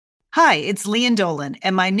Hi, it's Leanne Dolan,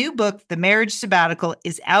 and my new book, The Marriage Sabbatical,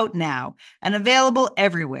 is out now and available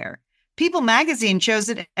everywhere. People magazine chose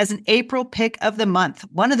it as an April pick of the month,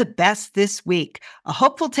 one of the best this week. A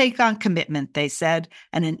hopeful take on commitment, they said,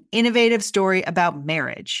 and an innovative story about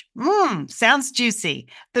marriage. Sounds juicy.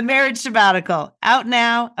 The Marriage Sabbatical, out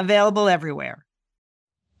now, available everywhere.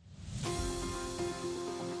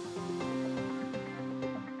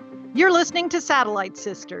 You're listening to Satellite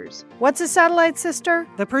Sisters. What's a satellite sister?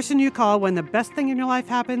 The person you call when the best thing in your life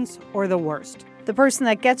happens or the worst. The person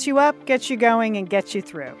that gets you up, gets you going, and gets you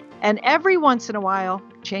through. And every once in a while,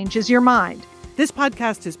 changes your mind. This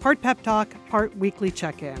podcast is part pep talk, part weekly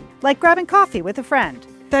check-in. Like grabbing coffee with a friend.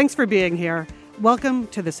 Thanks for being here. Welcome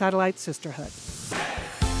to the Satellite Sisterhood.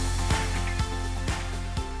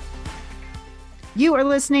 You are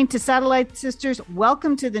listening to Satellite Sisters.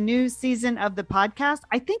 Welcome to the new season of the podcast.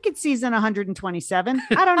 I think it's season 127.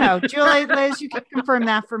 I don't know. Julie, Liz, you can confirm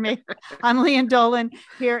that for me. I'm Leanne Dolan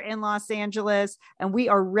here in Los Angeles, and we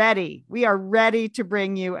are ready. We are ready to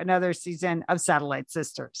bring you another season of Satellite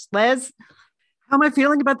Sisters. Liz? How am I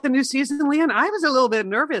feeling about the new season, Leanne? I was a little bit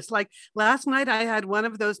nervous. Like last night, I had one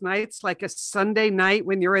of those nights, like a Sunday night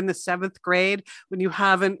when you're in the 7th grade, when you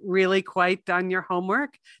haven't really quite done your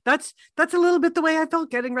homework. That's a little bit the way I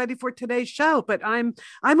felt getting ready for today's show. But I'm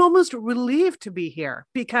almost relieved to be here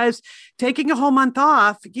because taking a whole month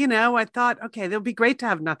off, I thought, okay, it'll be great to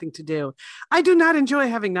have nothing to do. I do not enjoy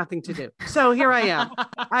having nothing to do. So here I am.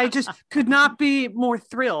 I just could not be more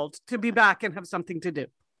thrilled to be back and have something to do.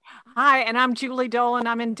 Hi, and I'm Julie Dolan.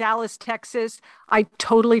 I'm in Dallas, Texas. I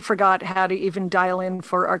totally forgot how to even dial in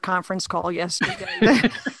for our conference call yesterday.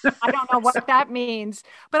 I don't know what that means,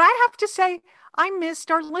 but I have to say, I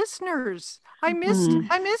missed our listeners. I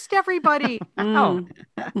missed everybody. Oh,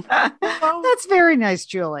 that's very nice,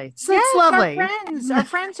 Julie. So yes, that's lovely. Our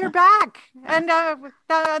friends are back, and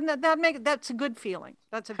that's a good feeling.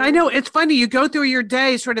 I know it's funny. You go through your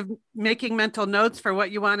day, sort of making mental notes for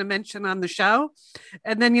what you want to mention on the show,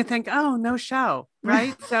 and then you think, "Oh, no show,"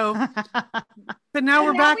 right? So, but now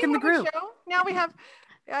we're back in the group. Now we have.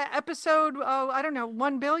 Episode, I don't know,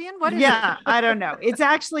 1 billion? What is it? Yeah, I don't know. It's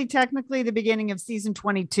actually technically the beginning of season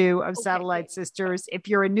 22 of Satellite Sisters. If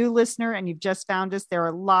you're a new listener and you've just found us, there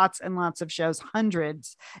are lots and lots of shows,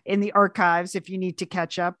 hundreds in the archives if you need to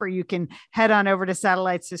catch up, or you can head on over to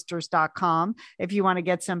satellitesisters.com if you want to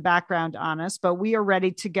get some background on us. But we are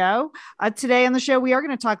ready to go. Today on the show, we are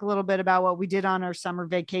going to talk a little bit about what we did on our summer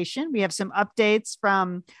vacation. We have some updates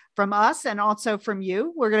from us and also from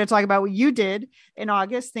you. We're going to talk about what you did in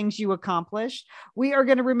August, things you accomplished. We are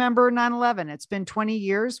going to remember 9/11. It's been 20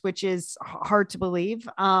 years, which is hard to believe.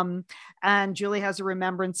 And Julie has a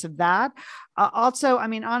remembrance of that. Also, I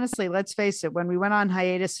mean, honestly, let's face it, when we went on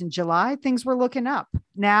hiatus in July, things were looking up.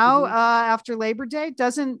 Now, after Labor Day,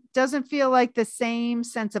 doesn't feel like the same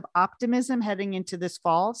sense of optimism heading into this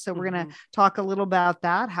fall. So we're going to talk a little about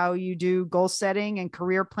that, how you do goal setting and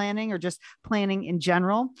career planning, or just planning in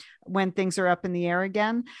general when things are up in the air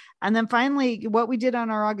again. And then finally, what we did on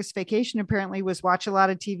our August vacation apparently was watch a lot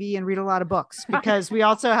of TV and read a lot of books, because we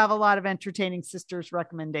also have a lot of entertaining sisters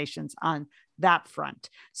recommendations on that front.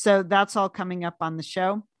 So that's all coming up on the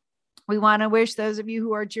show. We want to wish those of you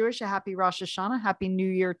who are Jewish a happy Rosh Hashanah, happy New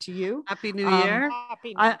Year to you. Happy New Year.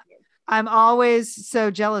 Happy New Year. I'm always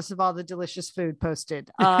so jealous of all the delicious food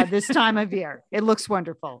posted this time of year. It looks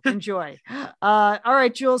wonderful. Enjoy. All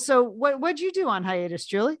right, Jules. So what'd you do on hiatus,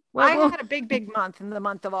 Julie? I had a big month in the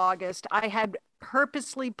month of August. I had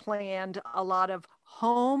purposely planned a lot of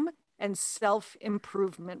home and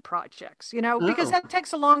self-improvement projects, because that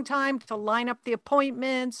takes a long time to line up the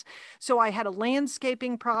appointments. So I had a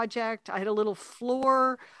landscaping project. I had a little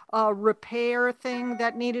floor repair thing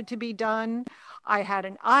that needed to be done. I had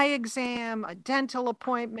an eye exam, a dental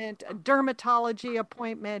appointment, a dermatology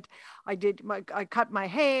appointment. I cut my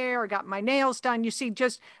hair, I got my nails done. You see,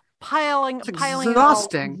 just piling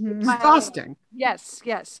exhausting. Exhausting.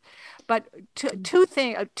 Yes. But two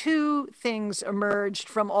things emerged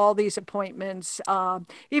from all these appointments,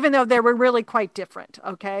 even though they were really quite different.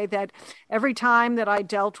 Okay, that every time that I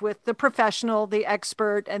dealt with the professional, the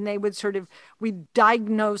expert, and they would we'd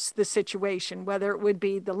diagnose the situation, whether it would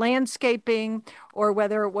be the landscaping or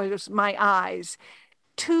whether it was my eyes.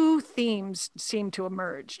 Two themes seemed to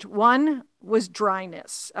emerge. One was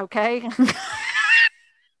dryness. Okay.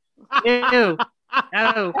 Ew.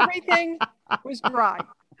 Oh. Everything was dry.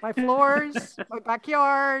 My floors, my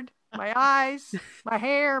backyard, my eyes, my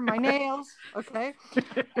hair, my nails. Okay.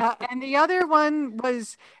 And the other one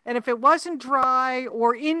was, and if it wasn't dry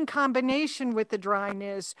or in combination with the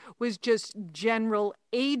dryness, was just general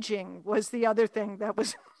aging was the other thing that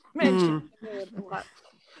was mentioned.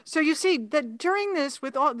 So you see that during this,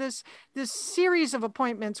 with all this series of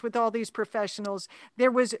appointments with all these professionals,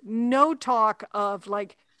 there was no talk of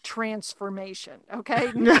like transformation.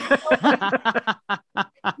 Okay.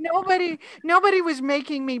 Nobody was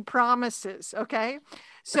making me promises. Okay.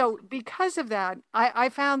 So because of that, I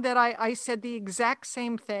found that I said the exact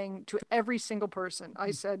same thing to every single person.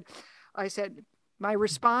 I said, my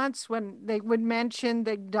response when they would mention,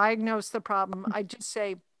 they diagnose the problem, I just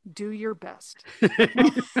say, do your best.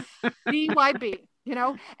 BYB,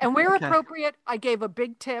 and where appropriate, I gave a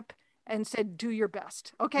big tip and said, do your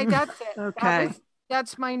best. Okay, that's it. Okay.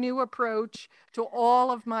 That's my new approach to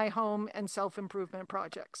all of my home and self-improvement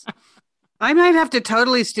projects. I might have to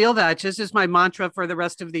totally steal that just as my mantra for the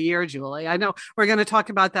rest of the year, Julie. I know we're going to talk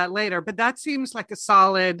about that later, but that seems like a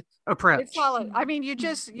solid approach. It's solid. I mean, you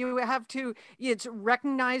have to, it's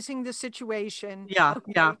recognizing the situation. Yeah.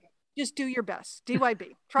 Okay. Yeah. Just do your best.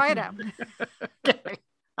 DYB. Try it out. Okay.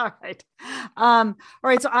 All right. All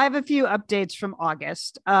right. So I have a few updates from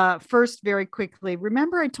August. First, very quickly,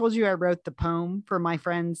 remember I told you I wrote the poem for my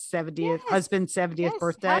friend's 70th husband's 70th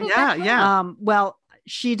birthday? Yeah. Well,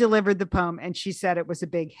 she delivered the poem and she said it was a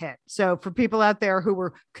big hit. So for people out there who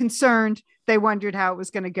were concerned, they wondered how it was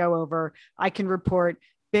going to go over, I can report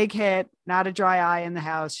big hit, not a dry eye in the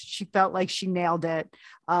house. She felt like she nailed it.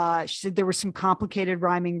 She said there were some complicated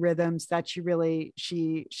rhyming rhythms that she really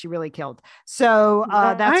killed. So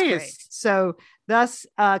that's great. So thus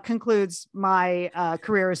concludes my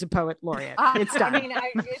career as a poet laureate. It's done. I mean,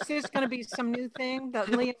 is this going to be some new thing, the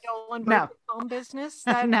Lee and Dolan home business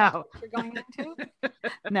that no. you're going into?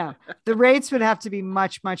 No, the rates would have to be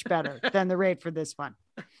much, much better than the rate for this one.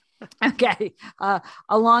 Okay.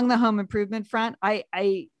 Along the home improvement front,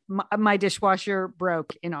 my dishwasher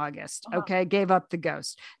broke in August. Okay. Gave up the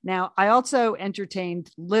ghost. Now I also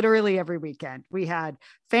entertained literally every weekend. We had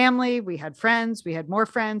family, we had friends, we had more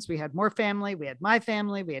friends, we had more family, we had my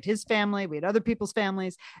family, we had his family, we had other people's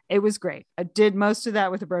families. It was great. I did most of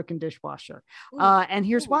that with a broken dishwasher. And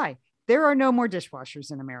here's why. There are no more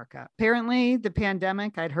dishwashers in America. Apparently the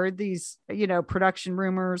pandemic, I'd heard these, production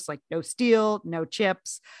rumors like no steel, no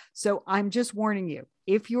chips. So I'm just warning you,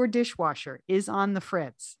 if your dishwasher is on the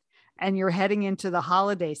fritz and you're heading into the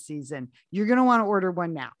holiday season, you're going to want to order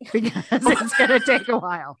one now because it's going to take a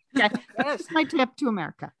while. Okay? That's my tip to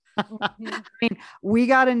America. I mean, we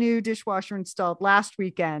got a new dishwasher installed last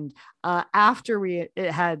weekend after we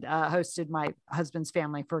had hosted my husband's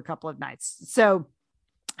family for a couple of nights. So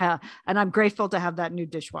and I'm grateful to have that new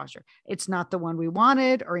dishwasher. It's not the one we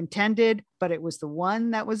wanted or intended, but it was the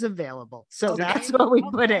one that was available. So that's what we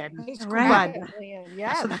put in. Right.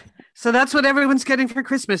 Yeah. So that's what everyone's getting for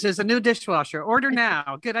Christmas is a new dishwasher. Order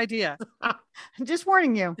now. Good idea. Just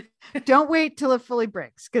warning you, don't wait till it fully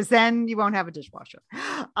breaks because then you won't have a dishwasher.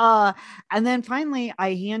 And then finally,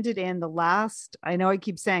 I handed in the last, I know I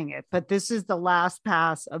keep saying it, but this is the last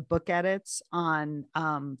pass of book edits on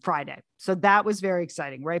Friday. So that was very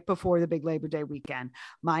exciting right before the big Labor Day weekend.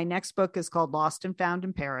 My next book is called Lost and Found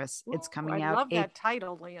in Paris. It's coming out. I love that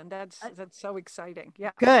title, Leon. That's so exciting.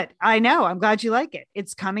 Yeah. Good. I know. I'm glad you like it.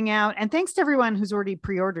 It's coming out. And thanks to everyone who's already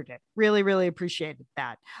pre-ordered it. Really, really appreciated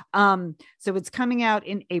that. So it's coming out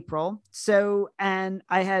in April. So, and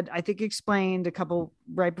I think explained a couple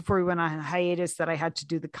right before we went on hiatus that I had to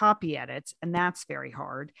do the copy edits, and that's very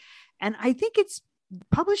hard. And I think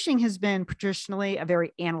publishing has been traditionally a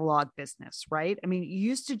very analog business, right? I mean, you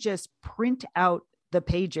used to just print out the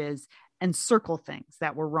pages and circle things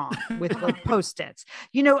that were wrong with like Post-its.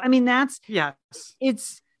 I mean,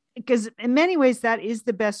 it's because in many ways that is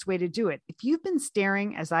the best way to do it. If you've been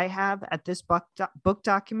staring as I have at this book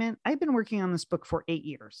document, I've been working on this book for 8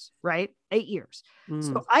 years, right? 8 years.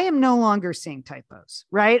 So I am no longer seeing typos,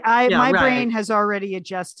 right? My brain has already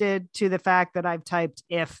adjusted to the fact that I've typed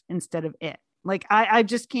if instead of it. Like I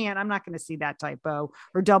just can't, I'm not going to see that typo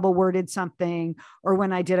or double worded something. Or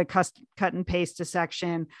when I did a cut and paste a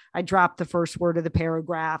section, I dropped the first word of the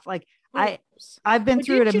paragraph. Like I've been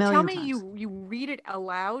through it a million times. You read it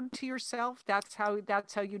aloud to yourself. That's how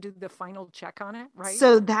you do the final check on it, right?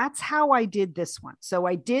 So that's how I did this one. So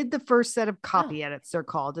I did the first set of copy edits, they're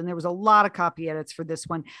called. And there was a lot of copy edits for this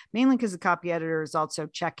one, mainly because the copy editor is also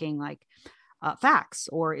checking like facts,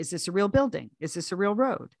 or is this a real building? Is this a real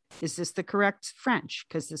road? Is this the correct French?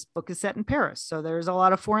 Because this book is set in Paris. So there's a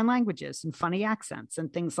lot of foreign languages and funny accents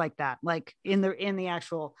and things like that, like in the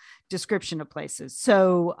actual description of places.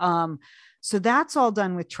 So, so that's all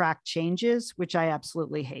done with track changes, which I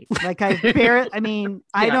absolutely hate. Like I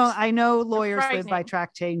know lawyers live by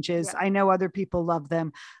track changes. Yeah. I know other people love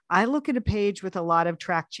them. I look at a page with a lot of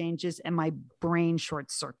track changes and my brain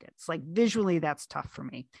short circuits. Like visually, that's tough for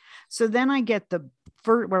me. So then I get the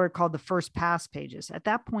what are called the first pass pages. At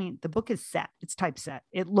that point, the book is set. It's typeset.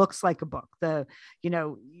 It looks like a book.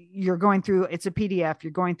 You're going through, it's a PDF.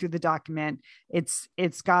 You're going through the document. It's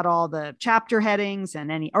got all the chapter headings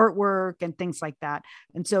and any artwork and things like that.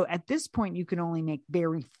 And so at this point, you can only make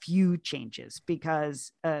very few changes,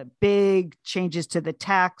 because big changes to the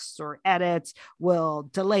text or edits will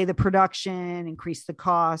delay the production, increase the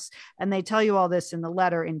costs. And they tell you all this in the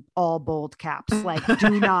letter in all bold caps, like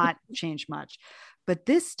do not change much. But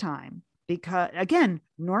this time, because again,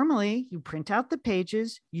 normally you print out the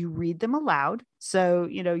pages, you read them aloud. So,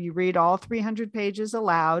 you read all 300 pages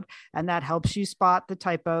aloud, and that helps you spot the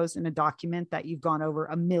typos in a document that you've gone over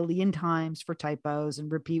 1,000,000 times for typos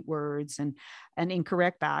and repeat words and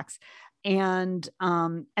incorrect backs. And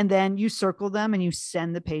then you circle them and you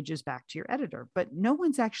send the pages back to your editor. But no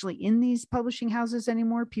one's actually in these publishing houses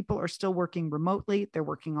anymore. People are still working remotely. They're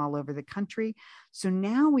working all over the country. So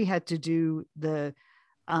now we had to do this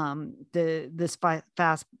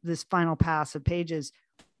final pass of pages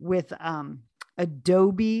with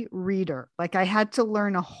Adobe Reader. Like, I had to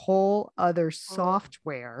learn a whole other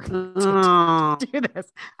software to do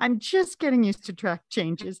this. I'm just getting used to track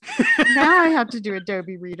changes. Now I have to do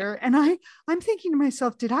Adobe Reader. And I'm thinking to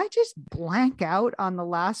myself, did I just blank out on the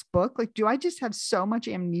last book? Like, do I just have so much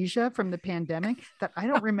amnesia from the pandemic that I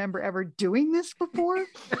don't remember ever doing this before?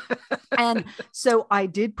 And so I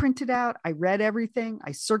did print it out. I read everything.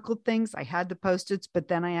 I circled things. I had the Post-its, but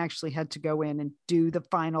then I actually had to go in and do the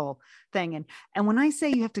final thing. And when I say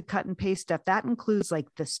you have to cut and paste stuff, that includes like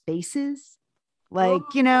the spaces, like,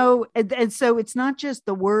 and so it's not just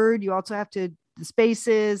the word, you also have to the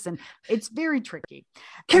spaces, and it's very tricky.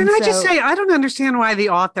 Can I just say, I don't understand why the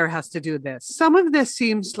author has to do this. Some of this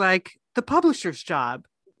seems like the publisher's job.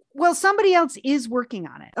 Well, somebody else is working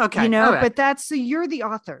on it, okay, but so you're the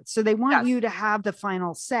author. So they want you to have the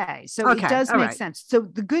final say. So it does make sense. So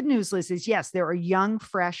the good news, Liz, is yes, there are young,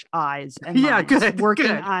 fresh eyes and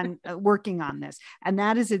minds working on this. And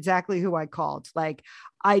that is exactly who I called. Like,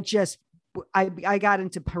 I got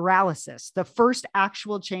into paralysis. The first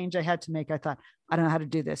actual change I had to make, I thought, I don't know how to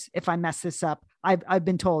do this. If I mess this up, I've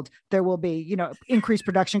been told there will be, increased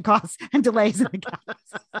production costs and delays in the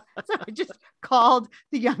cast. So I just called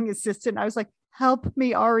the young assistant. I was like, help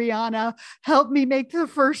me, Ariana, help me make the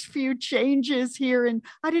first few changes here. And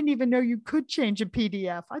I didn't even know you could change a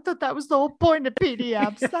PDF. I thought that was the whole point of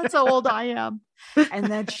PDFs. That's how old I am. And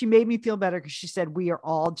then she made me feel better, because she said, we are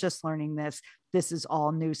all just learning this. This is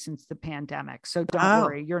all new since the pandemic. So don't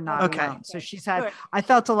worry, you're not alone. So she said, I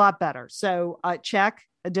felt a lot better. So check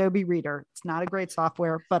Adobe Reader. It's not a great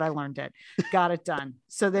software, but I learned it, got it done.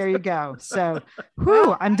 So there you go. So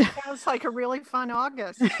I'm done. Sounds like a really fun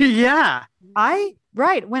August. Yeah.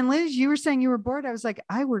 Right. When Liz, you were saying you were bored, I was like,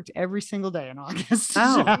 I worked every single day in August.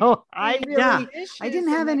 Oh. So I didn't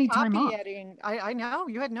have any time off. I know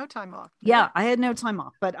you had no time off. Yeah, I had no time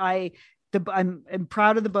off, but I'm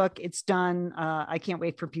proud of the book. It's done. I can't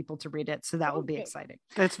wait for people to read it. So that will be exciting.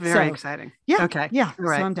 That's very exciting. Yeah. Okay. Yeah.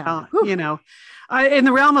 Right. So I'm done. In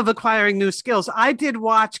the realm of acquiring new skills, I did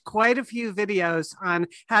watch quite a few videos on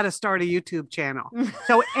how to start a YouTube channel.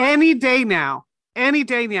 So any day now,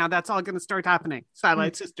 that's all going to start happening.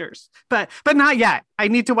 Satellite Sisters, but not yet. I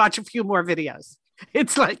need to watch a few more videos.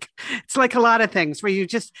 It's like a lot of things where you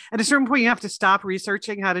just, at a certain point, you have to stop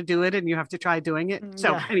researching how to do it and you have to try doing it.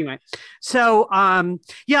 So anyway,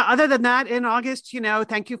 other than that, in August,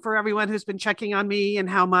 thank you for everyone who's been checking on me and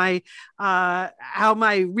how my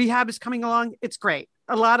rehab is coming along. It's great.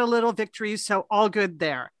 A lot of little victories. So all good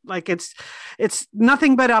there. Like it's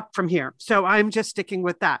nothing but up from here. So I'm just sticking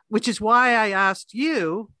with that, which is why I asked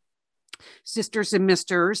you, sisters and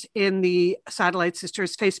misters in the Satellite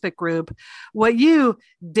Sisters Facebook group, what you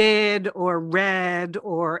did or read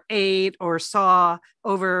or ate or saw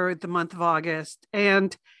over the month of August.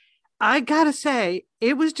 And I gotta say,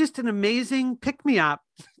 it was just an amazing pick-me-up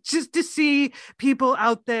just to see people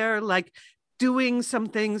out there like doing some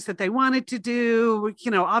things that they wanted to do.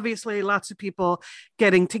 Obviously lots of people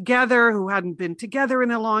getting together who hadn't been together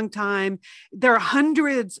in a long time. There are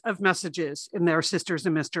hundreds of messages in there, sisters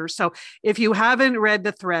and misters. So if you haven't read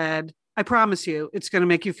the thread, I promise you, it's going to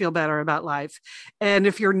make you feel better about life. And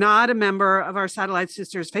if you're not a member of our Satellite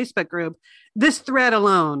Sisters Facebook group, this thread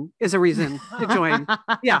alone is a reason to join.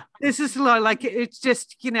 Yeah, this is like, it's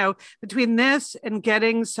just, between this and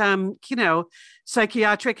getting some,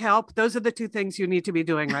 psychiatric help, those are the two things you need to be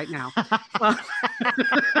doing right now.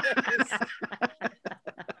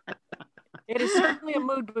 It is certainly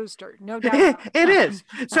definitely a mood booster, no doubt. It is.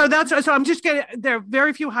 So I'm just gonna, there are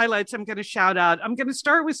very few highlights I'm gonna shout out. I'm gonna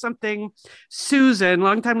start with something Susan,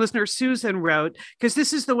 longtime listener Susan, wrote, because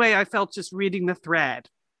this is the way I felt just reading the thread.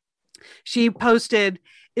 She posted,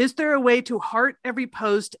 "Is there a way to heart every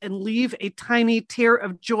post and leave a tiny tear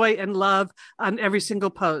of joy and love on every single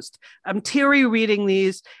post? I'm teary reading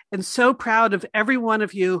these and so proud of every one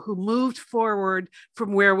of you who moved forward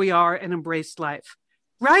from where we are and embraced life."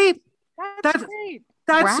 Right? That's great.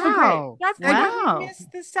 That's so great. That's why we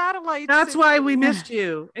missed the satellites. That's why we missed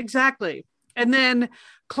you. Exactly. And then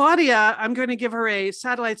Claudia, I'm going to give her a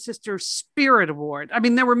Satellite Sister Spirit Award. I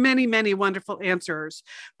mean, there were many, many wonderful answers,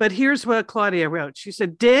 but here's what Claudia wrote. She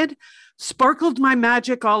said, "Did, sparkled my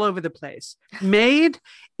magic all over the place, made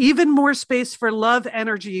even more space for love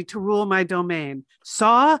energy to rule my domain,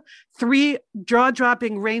 saw 3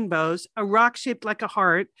 jaw-dropping rainbows, a rock shaped like a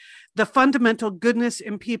heart, the fundamental goodness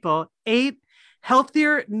in people, 8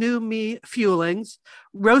 healthier new me fuelings,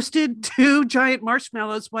 roasted 2 giant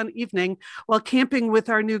marshmallows one evening while camping with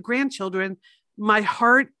our new grandchildren. My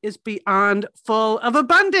heart is beyond full of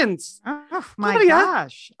abundance." Oh my Claudia,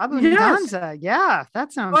 gosh. Abundanza. Yes. Yeah,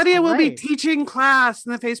 that sounds Claudia will be great. teaching class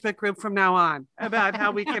in the Facebook group from now on about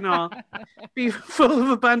how we can all be full of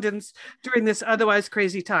abundance during this otherwise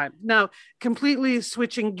crazy time. Now, completely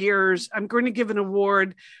switching gears, I'm going to give an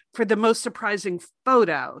award for the most surprising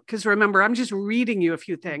photo, because remember, I'm just reading you a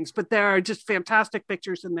few things, but there are just fantastic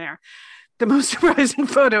pictures in there. The most surprising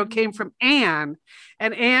photo came from Anne,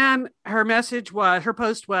 and Anne, her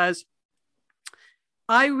post was,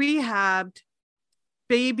 "I rehabbed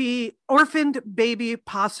orphaned baby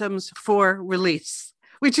possums for release,"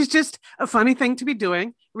 which is just a funny thing to be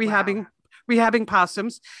doing, rehabbing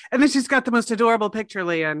possums. And then she's got the most adorable picture,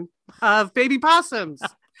 Leanne, of baby possums.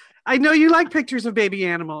 I know you like pictures of baby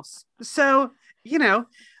animals. So,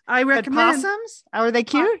 I recommend. Possums? Are they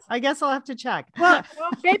cute? I guess I'll have to check. Well,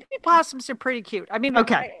 baby possums are pretty cute. I mean,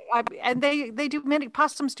 okay. And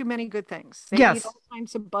possums do many good things. They Yes. eat all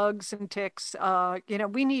kinds of bugs and ticks.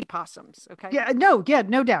 We need possums. Okay. Yeah,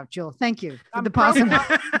 no doubt, Jill. Thank you for the possum.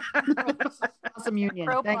 Possum union.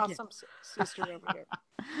 Thank you. Sister over here.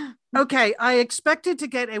 Okay, I expected to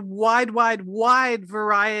get a wide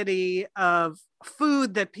variety of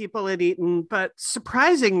food that people had eaten, but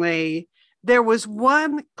surprisingly, there was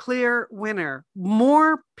one clear winner.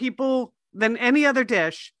 More people than any other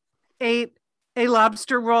dish ate a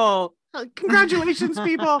lobster roll. Congratulations,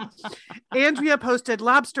 people. Andrea posted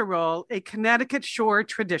lobster roll, a Connecticut shore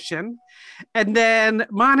tradition. And then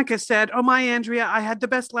Monica said, "Oh my, Andrea, I had the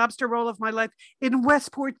best lobster roll of my life in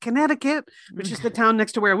Westport, Connecticut," which is the town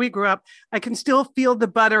next to where we grew up. "I can still feel the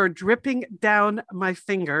butter dripping down my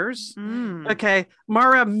fingers." Okay.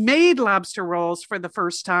 Mara made lobster rolls for the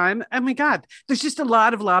first time. Oh my God, there's just a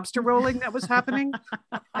lot of lobster rolling that was happening.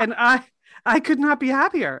 And I could not be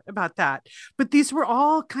happier about that. But these were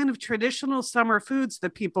all kind of traditional summer foods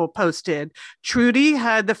that people posted. Trudy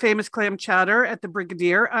had the famous clam chowder at the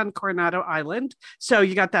Brigadier on Coronado Island. So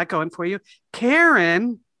you got that going for you.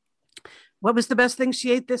 Karen, what was the best thing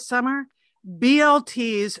she ate this summer?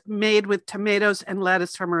 BLTs made with tomatoes and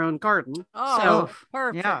lettuce from her own garden. Oh, so,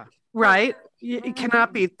 perfect. Yeah. Right? You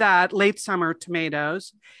cannot beat that. Late summer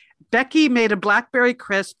tomatoes. Becky made a blackberry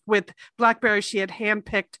crisp with blackberries she had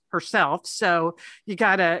handpicked herself. So you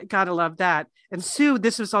gotta love that. And Sue,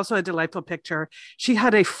 this was also a delightful picture. She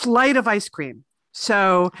had a flight of ice cream.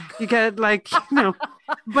 So you get a bunch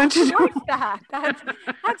of that.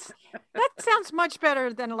 That sounds much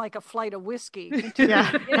better than like a flight of whiskey.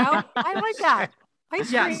 Yeah. I like that.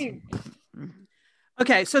 Ice cream.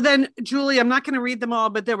 Okay, so then Julie, I'm not going to read them all,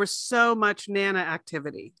 but there was so much Nana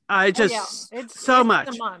activity. It's so much.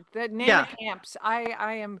 The month. The Nana camps.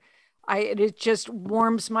 It just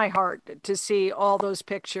warms my heart to see all those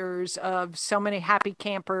pictures of so many happy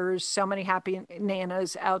campers, so many happy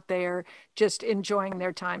Nanas out there just enjoying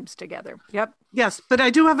their times together. Yep. Yes, but I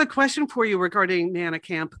do have a question for you regarding Nana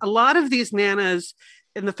camp. A lot of these Nanas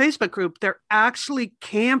in the Facebook group, they're actually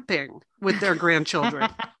camping with their grandchildren.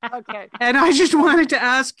 Okay. And I just wanted to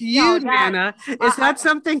ask you, Nana, is that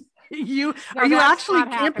something are you actually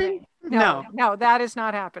camping? No, that is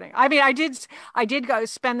not happening. I mean, I did go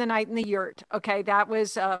spend the night in the yurt. Okay. That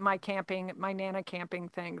was my Nana camping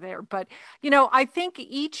thing there. But, I think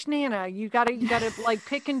each Nana, you gotta like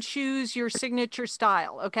pick and choose your signature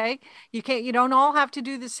style. Okay. You don't all have to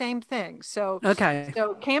do the same thing. So, okay.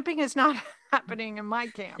 So camping is not happening in my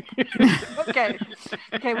camp. Okay.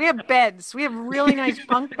 We have beds. We have really nice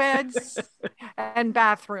bunk beds and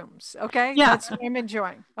bathrooms. Okay. Yeah. That's what I'm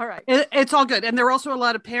enjoying. All right. It's all good. And there are also a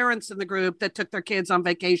lot of parents in the group that took their kids on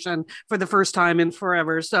vacation for the first time in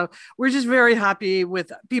forever. So we're just very happy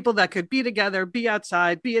with people that could be together, be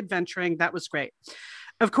outside, be adventuring. That was great.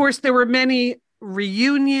 Of course, there were many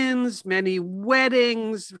reunions, many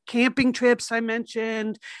weddings, camping trips. I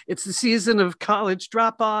mentioned it's the season of college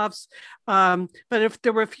drop-offs. But if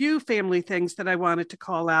there were a few family things that I wanted to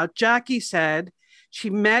call out, Jackie said she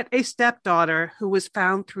met a stepdaughter who was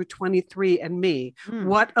found through 23andMe.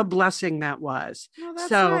 What a blessing that was. Oh,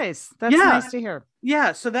 that's nice. That's nice to hear.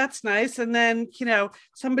 Yeah, so that's nice. And then,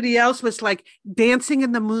 somebody else was like dancing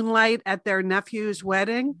in the moonlight at their nephew's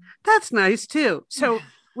wedding. That's nice too. So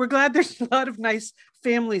we're glad there's a lot of nice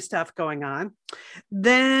family stuff going on.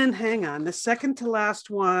 Then hang on, the second to last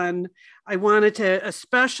one, I wanted to a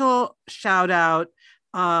special shout out.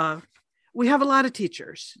 We have a lot of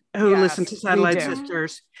teachers who listen to Satellite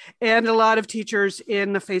Sisters, and a lot of teachers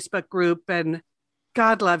in the Facebook group, and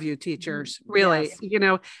God love you, teachers. Really,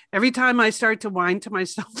 every time I start to whine to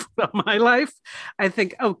myself about my life, I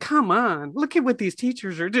think, oh, come on, look at what these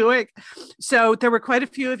teachers are doing. So there were quite a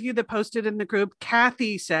few of you that posted in the group.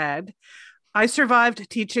 Kathy said, I survived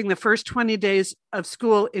teaching the first 20 days of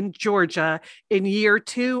school in Georgia in year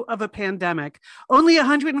 2 of a pandemic. Only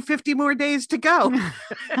 150 more days to go.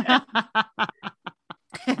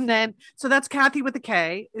 And then, so that's Kathy with a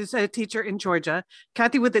K, is a teacher in Georgia.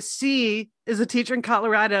 Kathy with a C is a teacher in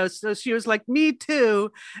Colorado. So she was like, me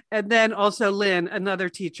too. And then also Lynn, another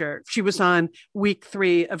teacher. She was on week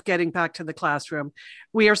 3 of getting back to the classroom.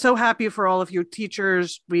 We are so happy for all of you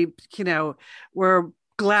teachers. We're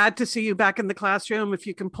glad to see you back in the classroom. If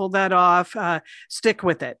you can pull that off, stick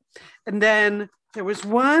with it. And then there was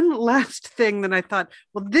one last thing that I thought,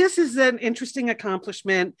 well, this is an interesting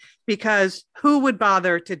accomplishment because who would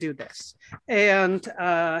bother to do this? And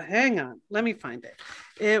hang on, let me find it.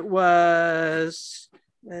 It was,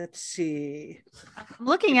 let's see. I'm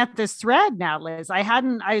looking at this thread now, Liz.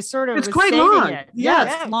 It's quite long. It.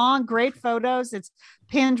 Yes, long, great photos. It's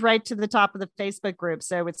pinned right to the top of the Facebook group.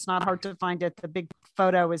 So it's not hard to find it. The big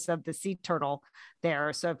photo is of the sea turtle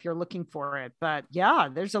there. So if you're looking for it, but yeah,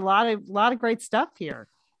 there's a lot of great stuff here.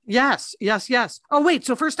 Yes. Oh, wait.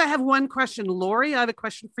 So first I have one question. Lori, I have a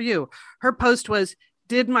question for you. Her post was,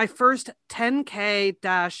 did my first 10K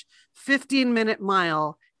 15-minute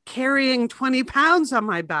mile carrying 20 pounds on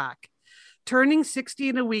my back, turning 60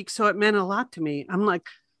 in a week. So it meant a lot to me. I'm like,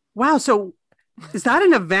 wow. So is that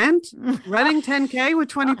an event? Running 10K with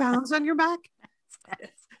 20 pounds on your back?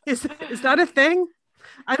 Is that a thing?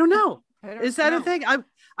 I don't know. Is that a thing?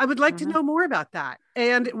 I would like to know more about that.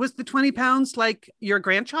 And was the 20 pounds like your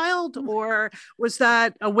grandchild, or was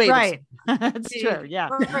that a weight? Right. That's true. Yeah.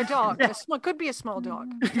 Or a dog. Could be a small dog.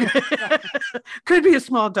 Could be a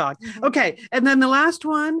small dog. Okay. And then the last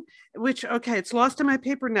one, which, it's lost in my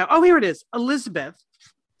paper now. Oh, here it is. Elizabeth.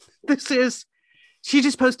 She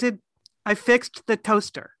just posted, I fixed the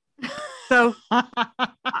toaster. So,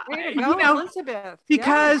 way to go, Elizabeth.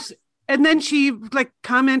 Because and then she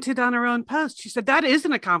commented on her own post. She said, that is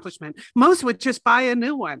an accomplishment. Most would just buy a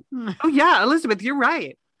new one. Oh yeah, Elizabeth, you're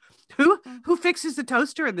right. Who fixes the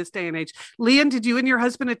toaster in this day and age? Leanne, did you and your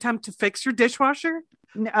husband attempt to fix your dishwasher?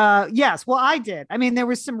 Yes. Well, I did. I mean, there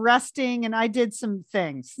was some resting and I did some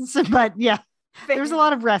things, but yeah. There was a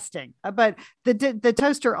lot of resting, but the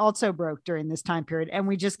toaster also broke during this time period, and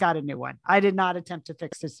we just got a new one. I did not attempt to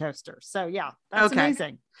fix his toaster. So yeah, that's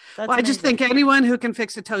amazing. I just think anyone who can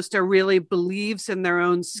fix a toaster really believes in their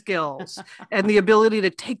own skills and the ability to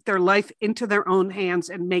take their life into their own hands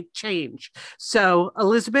and make change. So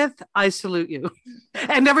Elizabeth, I salute you.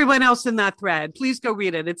 And everyone else in that thread, please go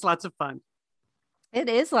read it. It's lots of fun. It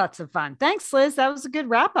is lots of fun. Thanks, Liz. That was a good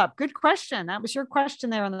wrap up. Good question. That was your question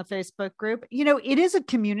there on the Facebook group. It is a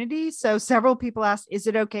community. So several people asked, is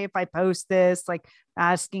it okay if I post this?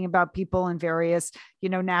 Asking about people in various,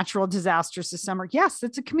 natural disasters this summer. Yes,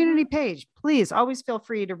 it's a community page. Please always feel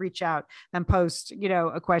free to reach out and post,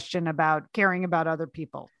 a question about caring about other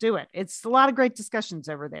people. Do it. It's a lot of great discussions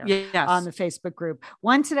over there on the Facebook group.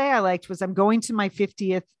 One today I liked was, I'm going to my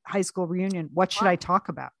 50th high school reunion. What should I talk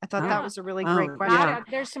about? I thought that was a really great question. Yeah.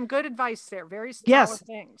 There's some good advice there. Very solid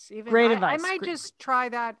things. Great advice. I might just try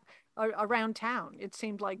that around town. It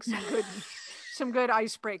seemed like some good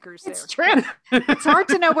icebreakers there. It's true. It's hard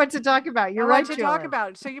to know what to talk about. You're right to talk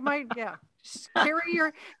about. So you might, just carry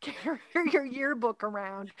your yearbook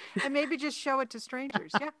around and maybe just show it to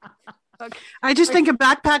strangers. Yeah. Okay. I just think a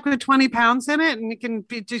backpack with 20 pounds in it, and you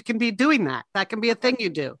can be doing that. That can be a thing you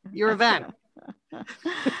do. Your event.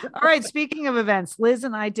 All right. Speaking of events, Liz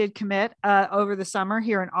and I did commit over the summer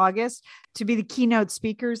here in August to be the keynote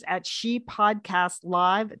speakers at She Podcast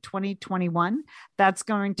Live 2021. That's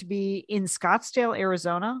going to be in Scottsdale,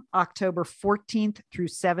 Arizona, October 14th through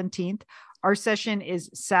 17th. Our session is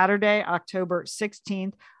Saturday, October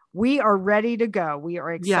 16th. We are ready to go. We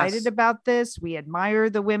are excited about this. We admire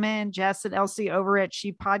the women, Jess and Elsie over at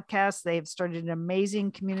She Podcast. They've started an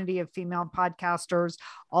amazing community of female podcasters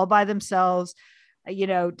all by themselves.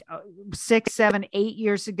 6, 7, 8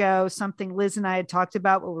 years ago, something Liz and I had talked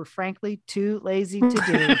about, but we're frankly too lazy to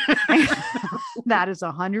do. That is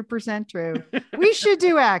 100% true. We should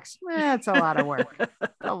do X. It's a lot of work.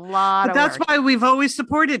 That's why we've always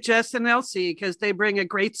supported Jess and Elsie, because they bring a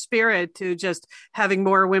great spirit to just having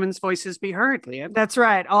more women's voices be heard, Leanne. That's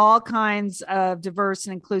right. All kinds of diverse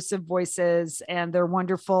and inclusive voices, and they're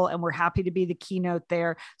wonderful. And we're happy to be the keynote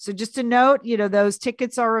there. So just a note, those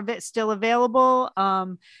tickets are still available.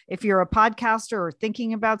 If you're a podcaster or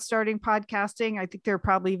thinking about starting podcasting, I think there are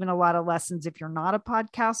probably even a lot of lessons if you're not a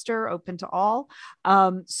podcaster, open to all.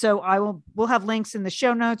 So we'll have links in the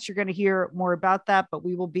show notes. You're going to hear more about that, but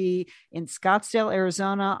we will be in Scottsdale,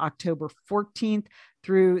 Arizona, October 14th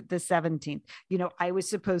through the 17th. I was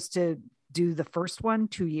supposed to do the first one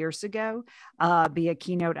 2 years ago, be a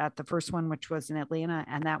keynote at the first one, which was in Atlanta.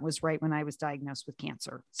 And that was right when I was diagnosed with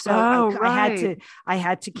cancer. So I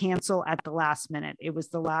had to cancel at the last minute. It was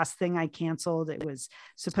the last thing I canceled. It was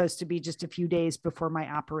supposed to be just a few days before my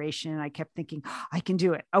operation. And I kept thinking, I can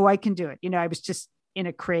do it. Oh, I can do it. I was just in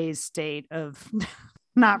a crazed state of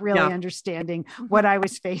not really understanding what I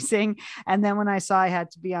was facing. And then when I saw I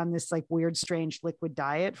had to be on this weird, strange liquid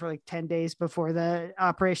diet for 10 days before the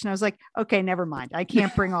operation, I was like, okay, never mind. I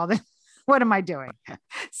can't bring all this. What am I doing?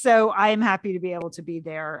 So I am happy to be able to be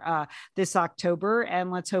there this October,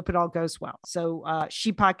 and let's hope it all goes well. So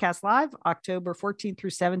She Podcast Live, October 14th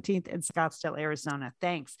through 17th in Scottsdale, Arizona.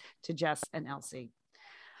 Thanks to Jess and Elsie.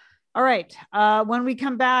 All right. When we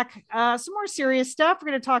come back, some more serious stuff. We're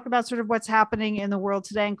going to talk about sort of what's happening in the world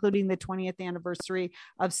today, including the 20th anniversary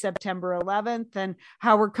of September 11th and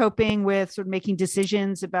how we're coping with sort of making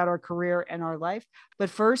decisions about our career and our life. But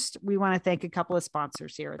first, we want to thank a couple of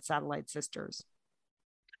sponsors here at Satellite Sisters.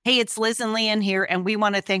 Hey, it's Liz and Leanne here, and we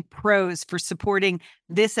want to thank Pros for supporting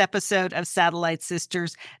this episode of Satellite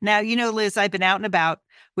Sisters. Now, Liz, I've been out and about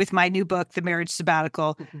with my new book, The Marriage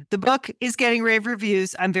Sabbatical. The book is getting rave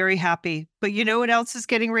reviews. I'm very happy. But you know what else is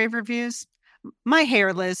getting rave reviews? My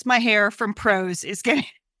hair, Liz. My hair from Pros is getting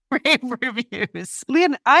rave reviews.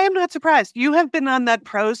 Leanne, I am not surprised. You have been on that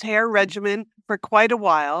Pros hair regimen for quite a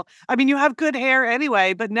while. I mean, you have good hair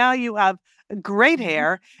anyway, but now you have great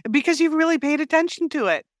hair because you've really paid attention to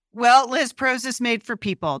it. Well, Liz, Pros is made for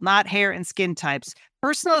people, not hair and skin types.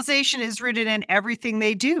 Personalization is rooted in everything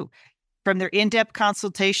they do, from their in-depth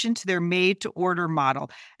consultation to their made-to-order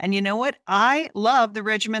model. And you know what? I love the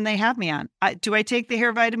regimen they have me on. Do I take the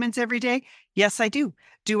hair vitamins every day? Yes, I do.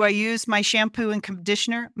 Do I use my shampoo and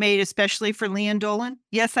conditioner made especially for Leanne Dolan?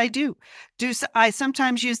 Yes, I do. Do I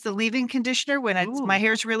sometimes use the leave-in conditioner when my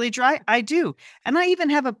hair's really dry? I do. And I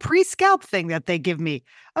even have a pre-scalp thing that they give me.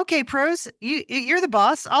 Okay, Pros, you're the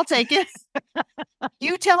boss. I'll take it.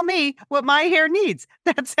 You tell me what my hair needs.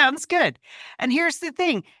 That sounds good. And here's the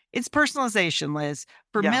thing. It's personalization, Liz.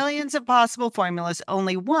 For millions of possible formulas,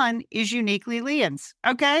 only one is uniquely Leanne's.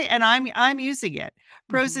 Okay? And I'm using it.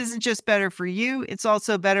 Pros isn't just better for you, it's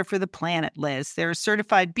also better for the planet, Liz. They're a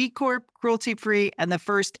certified B Corp, cruelty-free, and the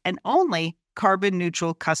first and only carbon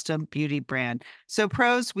neutral custom beauty brand. So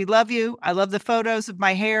Pros, we love you. I love the photos of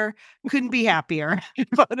my hair. Couldn't be happier.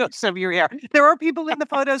 Photos of your hair. There are people in the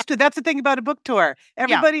photos too. That's the thing about a book tour.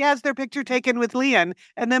 Everybody has their picture taken with Leanne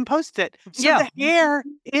and then post it. So the hair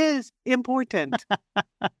is important.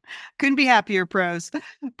 Couldn't be happier, Pros.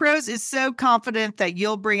 Pros is so confident that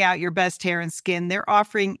you'll bring out your best hair and skin. They're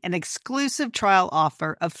offering an exclusive trial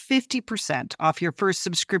offer of 50% off your first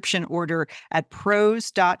subscription order at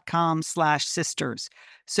pros.com/sisters.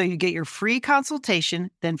 So you get your free consultation,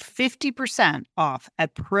 then 50% off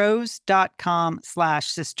at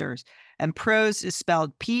pros.com/sisters. And Pros is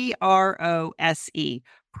spelled PROSE.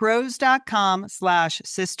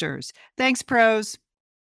 Pros.com/sisters. Thanks, Pros.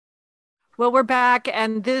 Well, we're back,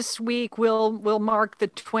 and this week will mark the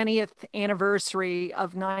 20th anniversary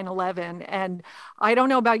of 9/11. And I don't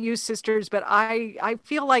know about you, sisters, but I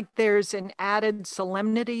feel like there's an added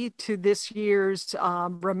solemnity to this year's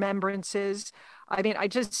remembrances. I mean, it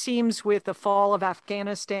just seems with the fall of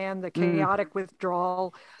Afghanistan, the chaotic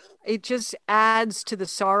withdrawal, it just adds to the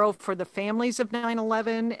sorrow for the families of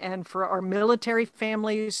 9/11 and for our military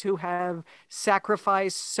families who have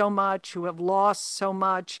sacrificed so much, who have lost so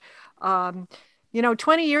much. You know,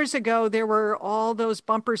 20 years ago, there were all those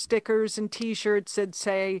bumper stickers and T-shirts that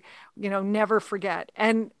say, you know, never forget.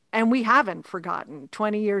 And we haven't forgotten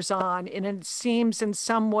 20 years on. And it seems in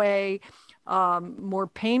some way more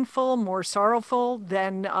painful, more sorrowful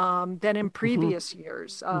than in previous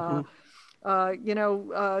years.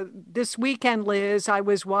 This weekend, Liz, I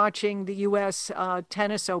was watching the U.S.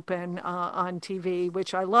 Tennis Open on TV,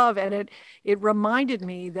 which I love, and it reminded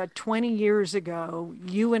me that 20 years ago,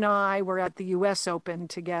 you and I were at the U.S. Open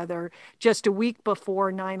together just a week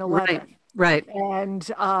before 9/11. Right.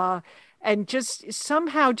 And just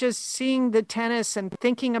somehow just seeing the tennis and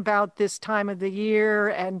thinking about this time of the year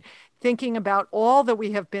and thinking about all that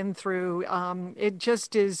we have been through, it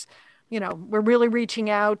just is, you know, we're really reaching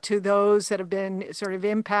out to those that have been sort of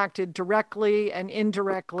impacted directly and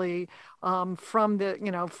indirectly from from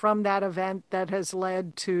that event that has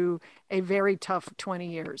led to a very tough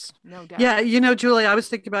 20 years, no doubt. Yeah, Julie, I was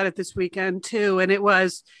thinking about it this weekend too, and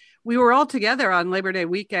we were all together on Labor Day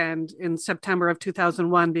weekend in September of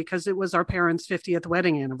 2001 because it was our parents' 50th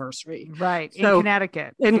wedding anniversary. Right. In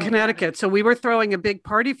Connecticut. In Connecticut. So we were throwing a big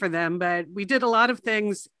party for them, but we did a lot of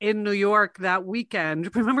things in New York that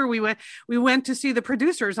weekend. Remember, we went to see the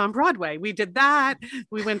producers on Broadway. We did that.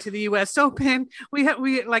 We went to the US Open. We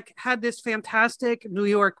had this fantastic New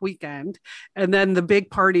York weekend. And then the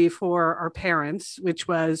big party for our parents, which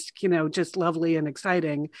was, just lovely and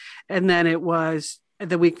exciting. And then it was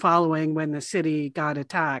the week following when the city got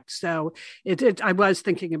attacked. So I was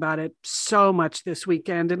thinking about it so much this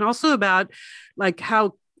weekend, and also about like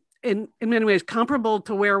how in many ways comparable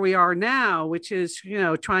to where we are now, which is,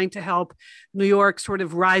 trying to help New York sort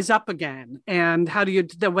of rise up again. And how do you,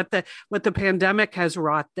 what the pandemic has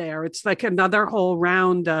wrought there. It's like another whole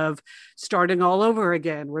round of starting all over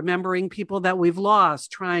again, remembering people that we've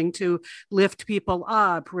lost, trying to lift people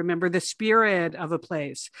up, remember the spirit of a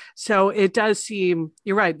place. So it does seem,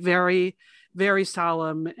 you're right, very, very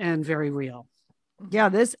solemn and very real. Yeah,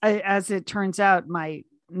 this, as it turns out, my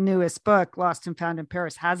newest book, Lost and Found in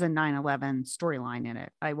Paris, has a 9/11 storyline in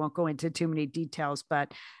it. I won't go into too many details,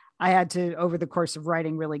 but I had to, over the course of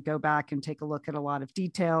writing, really go back and take a look at a lot of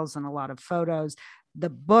details and a lot of photos. The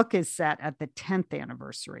book is set at the 10th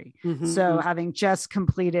anniversary. Mm-hmm. So having just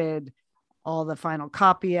completed all the final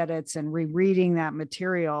copy edits and rereading that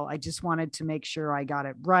material, I just wanted to make sure I got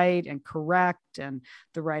it right and correct and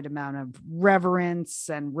the right amount of reverence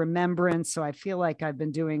and remembrance. So I feel like I've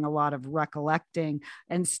been doing a lot of recollecting,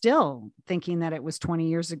 and still thinking that it was 20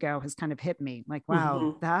 years ago has kind of hit me like,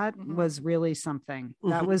 wow, that was really something.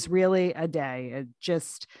 That was really a day. It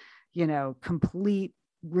just, complete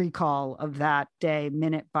recall of that day,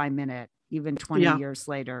 minute by minute, even 20 years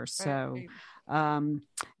later. So I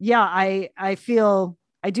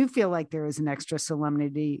do feel like there is an extra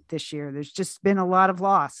solemnity this year. There's just been a lot of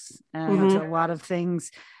loss and a lot of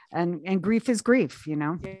things, and grief is grief,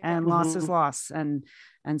 and loss is loss.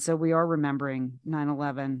 And so we are remembering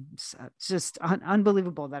 9/11. It's just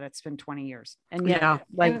unbelievable that it's been 20 years. And yet, it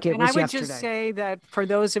was yesterday. And I would just say that for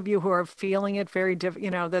those of you who are feeling it very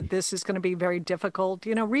that this is going to be very difficult,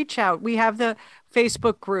 reach out. We have the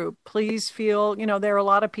Facebook group. Please feel, there are a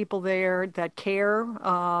lot of people there that care,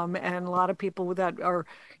 and a lot of people that are,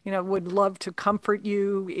 would love to comfort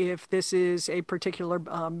you if this is a particular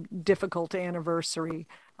difficult anniversary,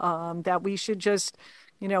 that we should just,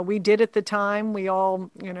 we did at the time. We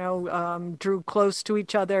all, drew close to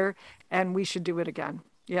each other, and we should do it again.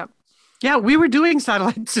 Yep. Yeah, we were doing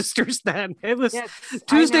Satellite Sisters then. It was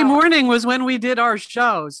Tuesday morning was when we did our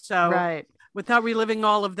shows. So without reliving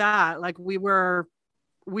all of that, like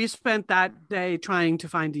we spent that day trying to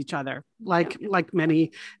find each other, like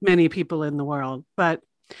many, many people in the world.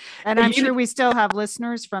 And I'm sure we still have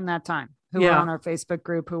listeners from that time who are on our Facebook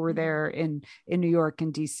group, who were there in New York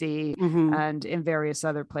and DC and in various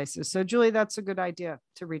other places. So Julie, that's a good idea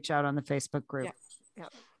to reach out on the Facebook group.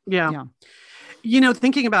 Yeah.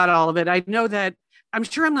 Thinking about all of it, I know that I'm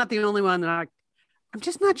sure I'm not the only one that I'm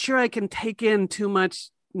just not sure I can take in too much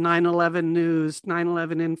 9/11 news,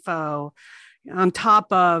 9/11 info, on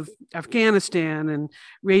top of Afghanistan and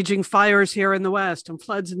raging fires here in the West and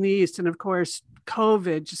floods in the East. And of course,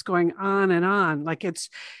 COVID, just going on and on. Like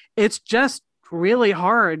it's just really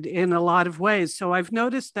hard in a lot of ways. So I've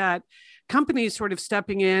noticed that companies sort of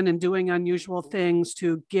stepping in and doing unusual things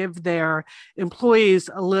to give their employees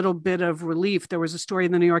a little bit of relief. There was a story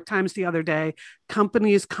in the New York Times the other day,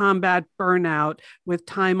 companies combat burnout with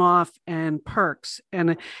time off and perks.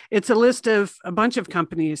 And it's a list of a bunch of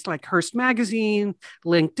companies like Hearst Magazine,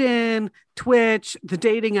 LinkedIn, Twitch, the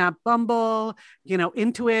dating app Bumble,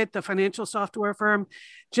 Intuit, the financial software firm,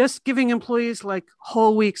 just giving employees like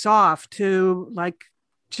whole weeks off to like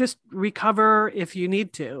just recover if you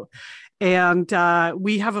need to. And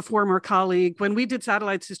we have a former colleague. When we did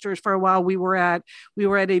Satellite Sisters for a while, we were at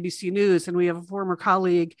ABC News, and we have a former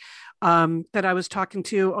colleague that I was talking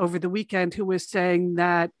to over the weekend who was saying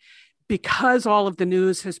that because all of the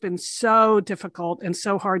news has been so difficult and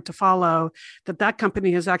so hard to follow, that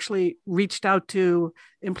company has actually reached out to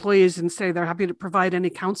employees and say they're happy to provide any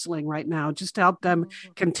counseling right now, just to help them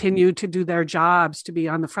continue to do their jobs, to be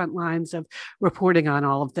on the front lines of reporting on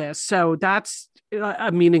all of this. So that's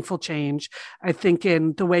a meaningful change, I think,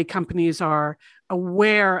 in the way companies are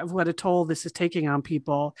aware of what a toll this is taking on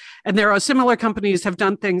people. And there are similar companies have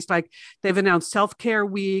done things like they've announced self-care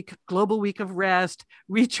week, global week of rest,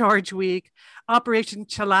 recharge week, Operation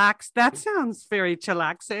Chillax. That sounds very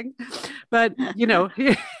chillaxing, but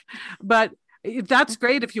but that's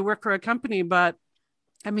great if you work for a company. But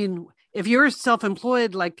I mean, if you're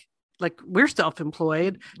self-employed, like we're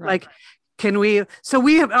self-employed, right.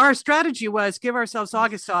 Our strategy was give ourselves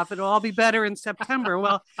August off. It'll all be better in September.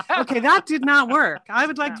 Well, okay, that did not work. I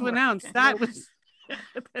would like to announce that was.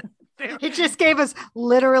 It just gave us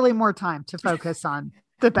literally more time to focus on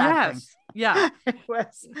the bad things. Yeah. It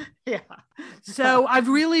was, yeah. So I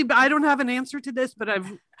don't have an answer to this, but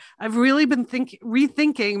I've really been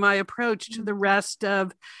rethinking my approach to the rest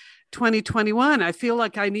of 2021. I feel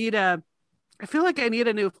like I need a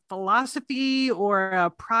new philosophy or a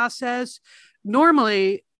process.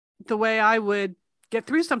 Normally, the way I would get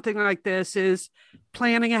through something like this is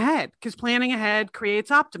planning ahead, because planning ahead creates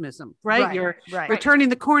optimism, right? You're turning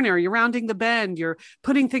the corner, you're rounding the bend, you're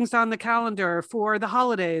putting things on the calendar for the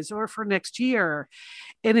holidays or for next year.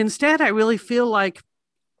 And instead, I really feel like,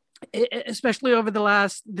 especially over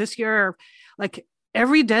this year, like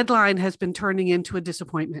every deadline has been turning into a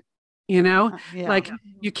disappointment. Like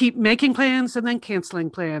you keep making plans and then canceling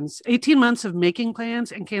plans. 18 months of making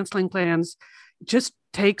plans and canceling plans just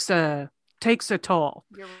takes a toll.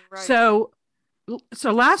 You're right. So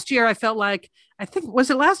last year I felt like, was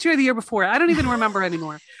it last year or the year before? I don't even remember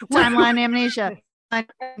anymore. Timeline amnesia. That's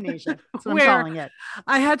what I'm calling it.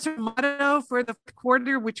 I had some motto for the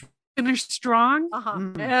quarter, which finished strong.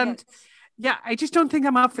 And I just don't think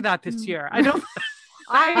I'm up for that this year. I don't.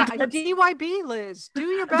 DYB, Liz, do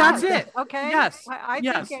your best. That's it. Okay. Yes. I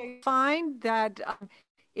think I find that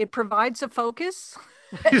it provides a focus,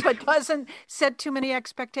 but doesn't set too many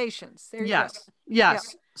expectations. There you go. Yes. Yeah.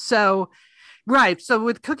 So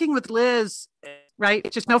with Cooking with Liz,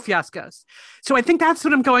 right, just no fiascos. So I think that's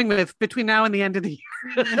what I'm going with between now and the end of the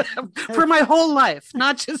year for my whole life,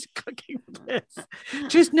 not just Cooking with Liz.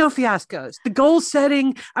 Just no fiascos. The goal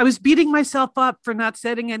setting, I was beating myself up for not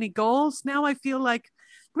setting any goals. Now I feel like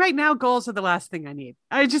right now goals are the last thing I need.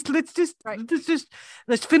 Let's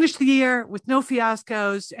finish the year with no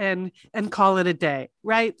fiascos and call it a day.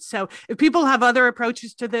 Right. So if people have other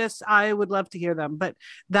approaches to this, I would love to hear them, but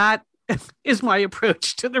that is my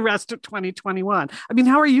approach to the rest of 2021. I mean,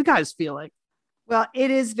 how are you guys feeling? Well,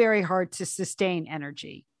 it is very hard to sustain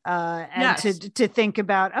energy. To think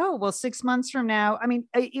about, 6 months from now, I mean,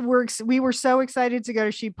 we were so excited to go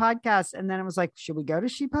to She Podcast, and then it was like, should we go to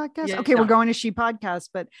She Podcast? We're going to She Podcast,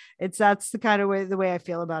 but that's the kind of the way I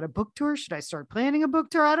feel about a book tour. Should I start planning a book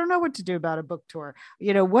tour? I don't know what to do about a book tour.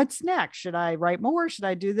 What's next? Should I write more? Should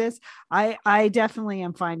I do this? I definitely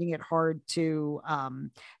am finding it hard to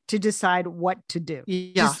decide what to do,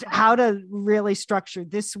 just how to really structure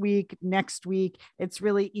this week, next week. It's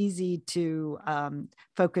really easy to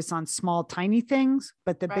focus on small, tiny things,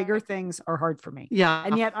 but the bigger things are hard for me. Yeah.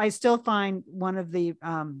 And yet I still find one of the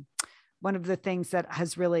things that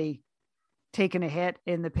has really taken a hit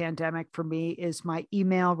in the pandemic for me is my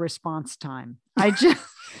email response time. I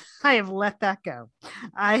have let that go.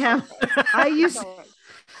 I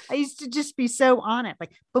used to just be so on it,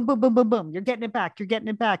 like boom, boom, boom, boom, boom. You're getting it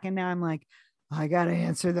back. And now I'm like, I got to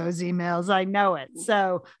answer those emails. I know it.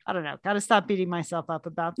 So I don't know. Got to stop beating myself up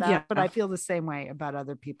about that. Yeah. But I feel the same way about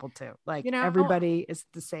other people too. Like everybody is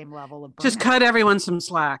the same level of burnout. Just cut everyone some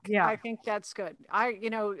slack. Yeah. I think that's good.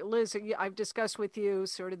 Liz, I've discussed with you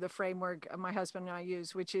sort of the framework my husband and I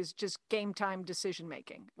use, which is just game time decision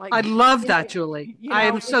making. Like I love that, Julie. I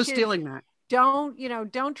am so stealing that.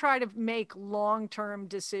 Don't try to make long-term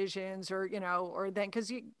decisions or then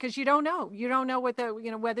because you don't know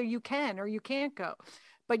whether you can or you can't go,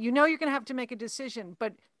 but you're going to have to make a decision,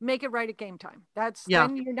 but make it right at game time.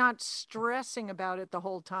 Then you're not stressing about it the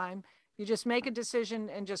whole time. You just make a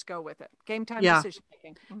decision and just go with it. Game time decision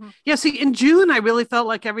making. Mm-hmm. Yeah. See, in June, I really felt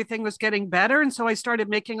like everything was getting better. And so I started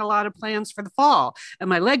making a lot of plans for the fall, and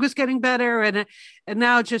my leg was getting better. And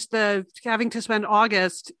now just having to spend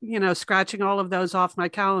August, scratching all of those off my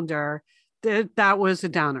calendar that was a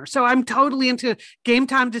downer. So I'm totally into game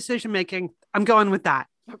time decision making. I'm going with that.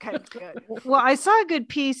 Okay, good. Well, I saw a good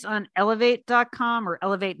piece on elevate.com or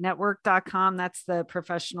elevatenetwork.com. That's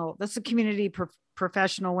the community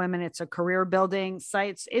professional women. It's a career building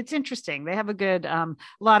site. It's interesting. They have a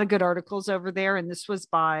lot of good articles over there. And this was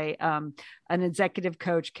by an executive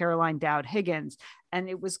coach, Caroline Dowd Higgins. And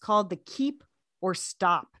it was called the keep or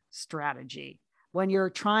stop strategy. When you're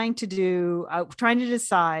trying to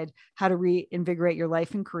decide how to reinvigorate your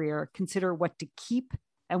life and career, consider what to keep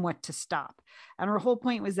and what to stop. And her whole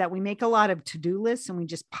point was that we make a lot of to-do lists and we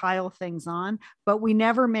just pile things on, but we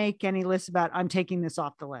never make any lists about, I'm taking this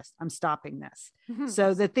off the list, I'm stopping this. Mm-hmm.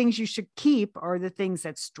 So the things you should keep are the things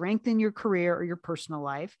that strengthen your career or your personal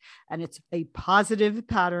life. And it's a positive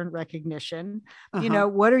pattern recognition. Uh-huh.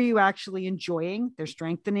 What are you actually enjoying? They're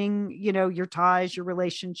strengthening, your ties, your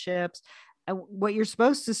relationships. And what you're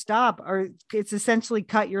supposed to stop it's essentially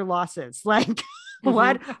cut your losses. Like,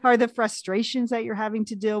 what are the frustrations that you're having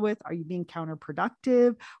to deal with? Are you being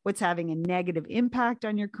counterproductive? What's having a negative impact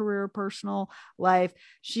on your career or personal life?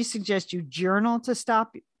 She suggests you journal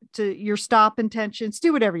to your stop intentions.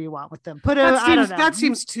 Do whatever you want with them. That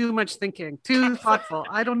seems too much thinking, too thoughtful.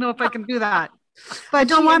 I don't know if I can do that. But I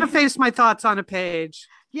don't want to face my thoughts on a page.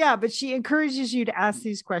 Yeah, but she encourages you to ask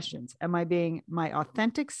these questions. Am I being my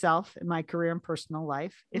authentic self in my career and personal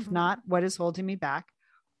life? If not, what is holding me back?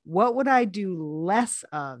 What would I do less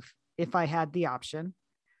of if I had the option?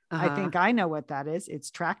 Uh-huh. I think I know what that is. It's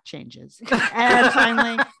track changes. And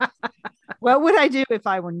finally, what would I do if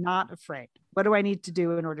I were not afraid? What do I need to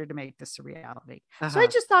do in order to make this a reality? Uh-huh. So I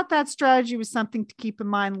just thought that strategy was something to keep in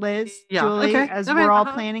mind, Liz, Julie, as we're all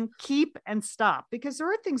planning, keep and stop, because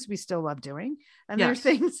there are things we still love doing. And there are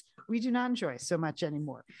things we do not enjoy so much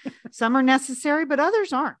anymore. Some are necessary, but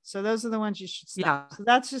others aren't. So those are the ones you should stop. Yeah. So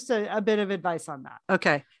that's just a bit of advice on that.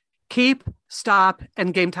 Okay. Keep, stop,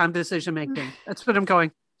 and game time decision making. That's what I'm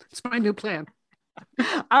going. It's my new plan.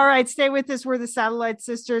 All right, stay with us. We're the Satellite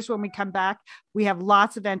Sisters. When we come back, we have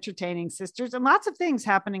lots of entertaining sisters and lots of things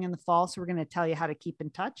happening in the fall. So we're going to tell you how to keep in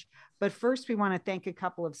touch. But first, we want to thank a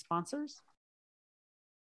couple of sponsors.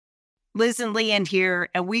 Liz and Leanne here,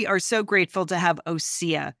 and we are so grateful to have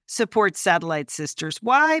OSEA support Satellite Sisters.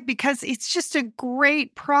 Why? Because it's just a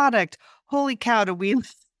great product. Holy cow, do we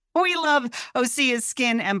love OSEA's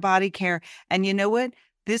skin and body care. And you know what?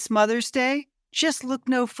 This Mother's Day, just look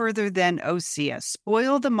no further than OSEA.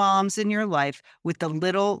 Spoil the moms in your life with the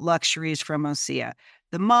little luxuries from OSEA.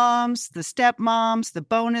 The moms, the stepmoms, the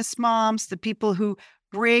bonus moms, the people who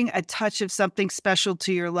bring a touch of something special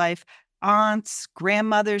to your life. Aunts,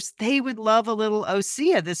 grandmothers, they would love a little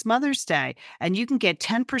OSEA this Mother's Day. And you can get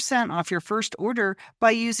 10% off your first order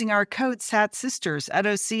by using our code SATSisters at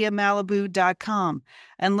OSEAMalibu.com.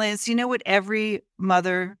 And Liz, you know what every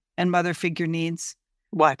mother and mother figure needs?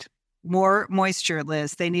 What? More moisture,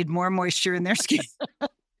 Liz. They need more moisture in their skin.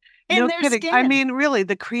 No kidding. I mean, really,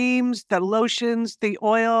 the creams, the lotions, the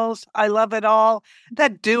oils, I love it all.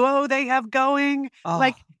 That duo they have going,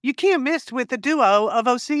 like you can't miss with the duo of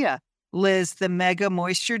OSEA. Liz, the Mega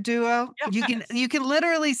Moisture Duo. Yes. You can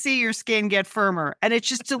literally see your skin get firmer, and it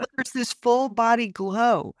just delivers this full body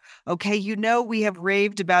glow. Okay, we have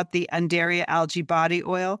raved about the Undaria Algae Body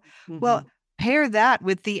Oil. Mm-hmm. Well, pair that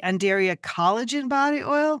with the Undaria Collagen Body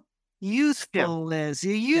Oil. Youthful, Liz.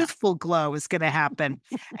 Your youthful glow is going to happen.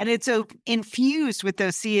 And it's infused with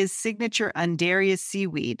OSEA's signature Undaria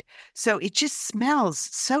seaweed. So it just smells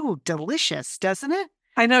so delicious, doesn't it?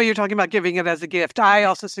 I know you're talking about giving it as a gift. I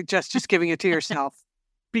also suggest just giving it to yourself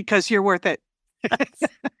because you're worth it.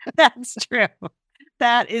 That's true.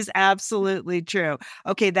 That is absolutely true.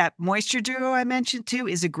 Okay, that Moisture Duo I mentioned too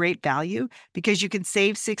is a great value because you can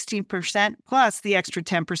save 16% plus the extra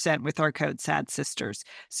 10% with our code SADSisters.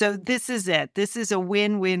 So this is it. This is a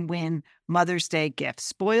win-win-win Mother's Day gift.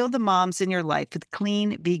 Spoil the moms in your life with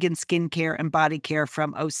clean vegan skincare and body care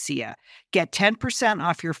from OSEA. Get 10%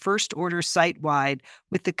 off your first order site-wide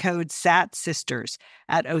with the code SATSisters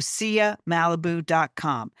at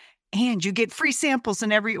OSEAMalibu.com. And you get free samples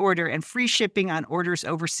in every order and free shipping on orders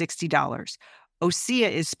over $60. OSEA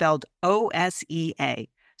is spelled OSEA.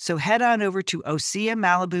 So head on over to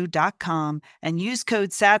OSEAMalibu.com and use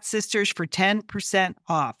code SATSisters for 10%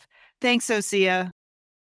 off. Thanks, OSEA.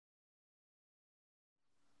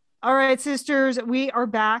 All right, sisters, we are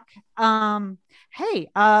back. Last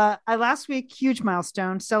week, huge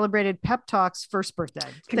milestone, celebrated Pep Talk's first birthday.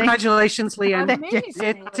 Congratulations, Leanne.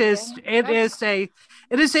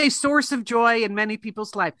 It is a source of joy in many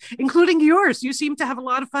people's life, including yours. You seem to have a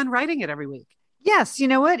lot of fun writing it every week. Yes, you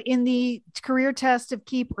know what? In the career test of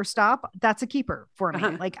keep or stop, that's a keeper for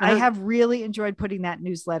me. I have really enjoyed putting that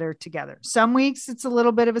newsletter together. Some weeks it's a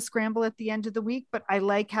little bit of a scramble at the end of the week, but I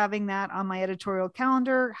like having that on my editorial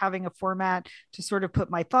calendar, having a format to sort of put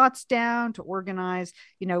my thoughts down, to organize,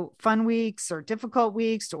 fun weeks or difficult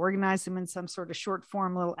weeks, to organize them in some sort of short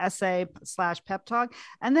form little essay / pep talk,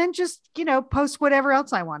 and then just, post whatever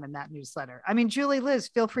else I want in that newsletter. I mean, Julie, Liz,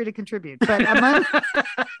 feel free to contribute, but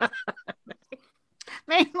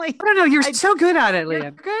mainly. I don't know. You're so good at it,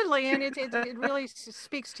 Lian. Good, Lian. It really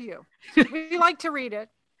speaks to you. We like to read it,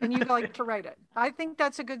 and you like to write it. I think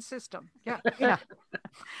that's a good system. Yeah.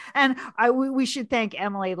 And we should thank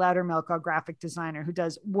Emily Loudermilk, our graphic designer, who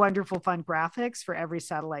does wonderful, fun graphics for every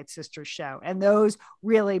Satellite Sisters show. And those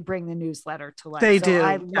really bring the newsletter to life. They do.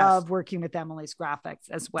 I love working with Emily's graphics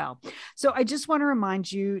as well. So I just want to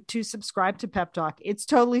remind you to subscribe to Pep Talk. It's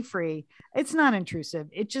totally free. It's not intrusive.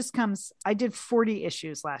 It just comes. I did 40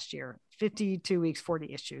 issues last year. 52 weeks,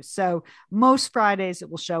 40 issues. So most Fridays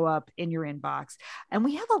it will show up in your inbox. And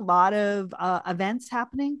we have a lot of events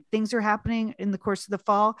happening. Things are happening in the course of the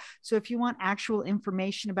fall. So if you want actual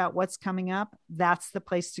information about what's coming up, that's the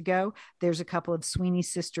place to go. There's a couple of Sweeney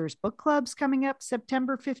Sisters book clubs coming up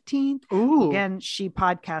September 15th. Ooh. Again, She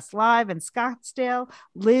Podcasts Live in Scottsdale.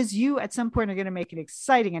 Liz, you at some point are going to make an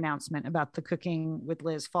exciting announcement about the Cooking with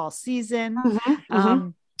Liz fall season.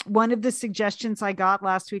 One of the suggestions I got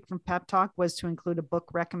last week from Pep Talk was to include a book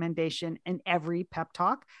recommendation in every Pep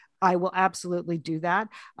Talk. I will absolutely do that.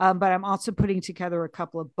 But I'm also putting together a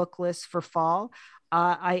couple of book lists for fall.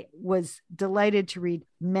 I was delighted to read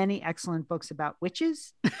many excellent books about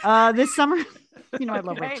witches this summer. I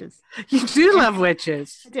love witches. You do love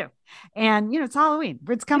witches. I do. And, it's Halloween.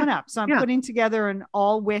 It's coming up. So I'm putting together an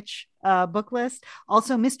all witch book list.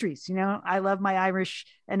 Also mysteries. I love my Irish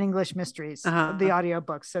and English mysteries, the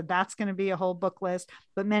audiobooks. So that's going to be a whole book list,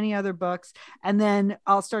 but many other books. And then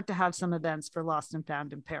I'll start to have some events for Lost and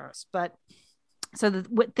Found in Paris. But so the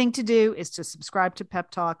thing to do is to subscribe to Pep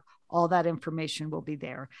Talk. All that information will be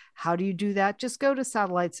there. How do you do that? Just go to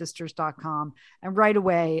satellitesisters.com and right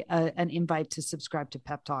away, an invite to subscribe to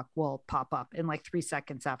Pep Talk will pop up in like 3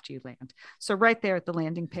 seconds after you land. So right there at the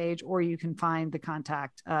landing page, or you can find the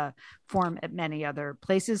contact form at many other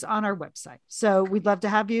places on our website. So we'd love to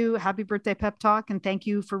have you. Happy birthday, Pep Talk. And thank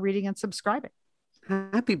you for reading and subscribing.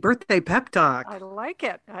 Happy birthday, Pep Talk. I like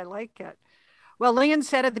it. Well, Lian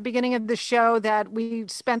said at the beginning of the show that we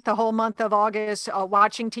spent the whole month of August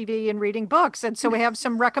watching TV and reading books. And so we have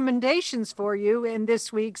some recommendations for you in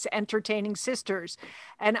this week's Entertaining Sisters.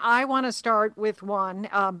 And I want to start with one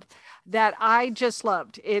that I just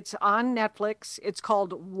loved. It's on Netflix. It's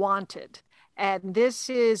called Wanted. And this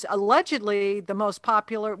is allegedly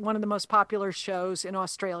one of the most popular shows in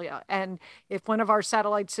Australia. And if one of our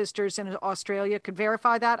satellite sisters in Australia could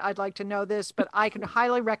verify that, I'd like to know this, but I can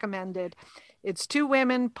highly recommend it. It's two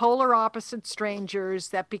women, polar opposite strangers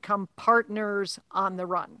that become partners on the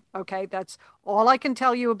run. Okay, that's all I can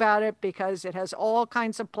tell you about it because it has all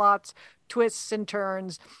kinds of plots, twists and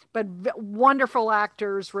turns, but wonderful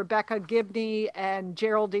actors. Rebecca Gibney and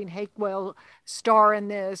Geraldine Hakewell star in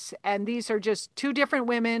this. And these are just two different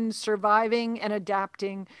women surviving and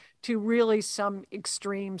adapting to really some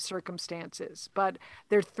extreme circumstances. But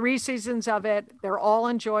there are 3 seasons of it. They're all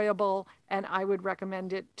enjoyable, and I would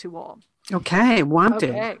recommend it to all. Okay,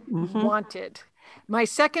 Wanted. Okay, Wanted. My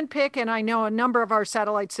second pick, and I know a number of our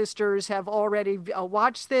satellite sisters have already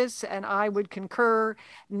watched this, and I would concur,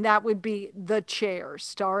 and that would be The Chair,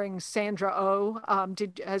 starring Sandra Oh. Have you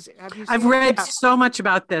seen I've read so much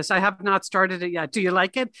about this. I have not started it yet. Do you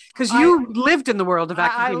like it? Because you lived in the world of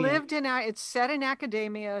academia. It's set in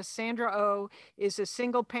academia. Sandra Oh is a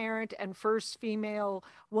single parent and first female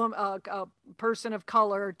person of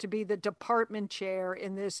color to be the department chair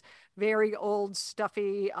in this very old,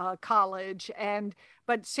 stuffy college.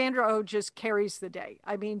 But Sandra Oh just carries the day.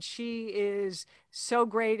 I mean, she is so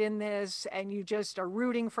great in this, and you just are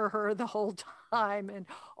rooting for her the whole time, and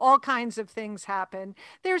all kinds of things happen.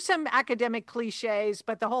 There's some academic cliches,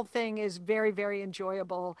 but the whole thing is very, very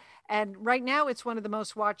enjoyable. And right now, it's one of the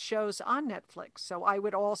most watched shows on Netflix. So I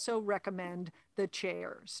would also recommend The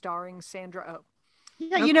Chair, starring Sandra Oh.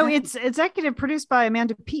 Yeah, okay. It's executive produced by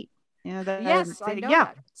Amanda Peet. Yes, I know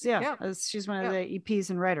that. Yeah. She's one of the EPs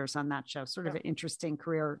and writers on that show. Sort of an interesting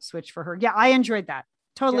career switch for her. Yeah, I enjoyed that.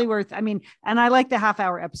 Totally worth. I mean, and I like the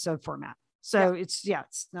half-hour episode format. So it's good.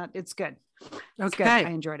 It's good. I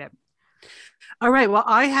enjoyed it. All right. Well,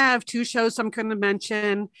 I have 2 shows I'm going to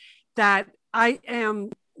mention that I am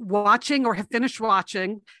watching or have finished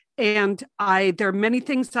watching, and there are many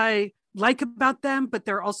things I like about them, but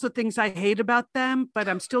there are also things I hate about them, but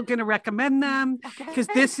I'm still going to recommend them because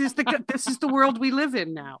this is the world we live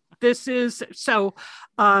in now. This is so,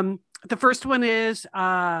 the first one is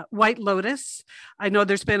White Lotus. I know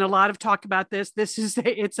there's been a lot of talk about this.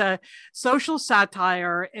 It's a social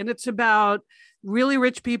satire, and it's about really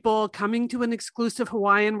rich people coming to an exclusive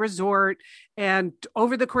Hawaiian resort. And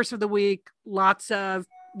over the course of the week, lots of,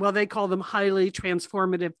 well, they call them highly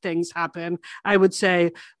transformative things happen. I would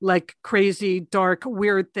say like crazy, dark,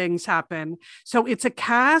 weird things happen. So it's a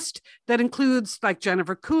cast that includes like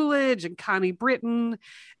Jennifer Coolidge and Connie Britton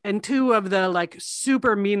and two of the like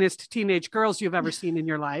super meanest teenage girls you've ever seen in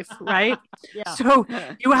your life, right? Yeah. So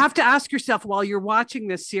you have to ask yourself while you're watching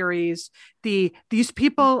this series, these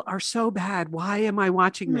people are so bad. Why am I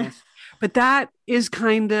watching this? But that is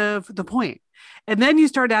kind of the point. And then you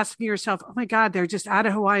start asking yourself, oh my God, they're just at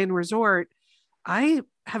a Hawaiian resort. I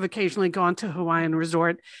have occasionally gone to a Hawaiian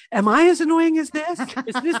resort. Am I as annoying as this?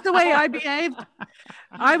 Is this the way I behaved?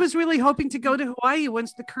 I was really hoping to go to Hawaii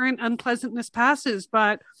once the current unpleasantness passes,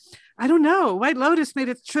 but I don't know. White Lotus made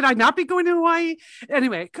it. Should I not be going to Hawaii?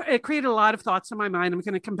 Anyway, it created a lot of thoughts in my mind. I'm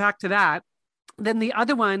going to come back to that. Then the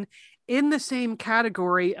other one in the same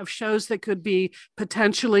category of shows that could be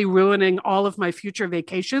potentially ruining all of my future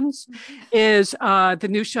vacations is the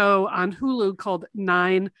new show on Hulu called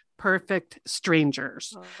 9 Perfect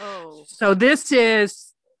Strangers. Oh. So this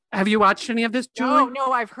is, have you watched any of this, Julie?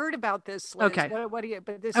 No, I've heard about this, Liz. Okay. What do you,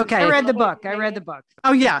 but this Okay. I is, read the book. I read the book.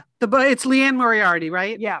 Oh yeah. It's Leanne Moriarty,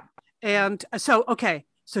 right? Yeah. And so, okay.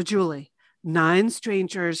 So Julie, 9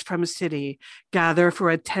 strangers from a city gather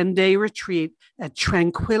for a 10-day retreat at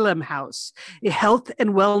Tranquillum House, a health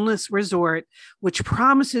and wellness resort, which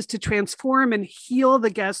promises to transform and heal the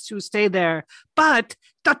guests who stay there. But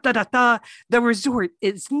the resort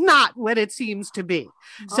is not what it seems to be.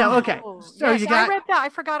 So, okay. So yes, you got. I read that. I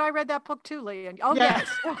forgot I read that book too, Lee. Oh, Yeah.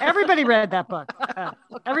 yes. Everybody read that book.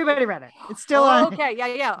 Everybody read it. It's still on. Okay.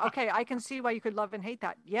 Yeah. Okay. I can see why you could love and hate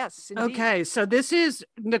that. Yes. Indeed. Okay, so this is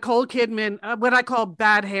Nicole Kidman, what I call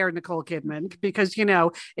bad hair Nicole Kidman, because, you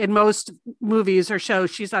know, in most movies or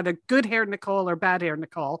shows, she's either good hair Nicole or bad hair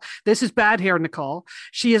Nicole. This is bad hair Nicole.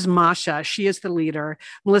 She is Masha. She is the leader.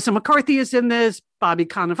 Melissa McCarthy is in this. Bobby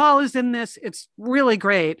Cannavale is in this. It's really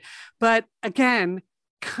great. But again,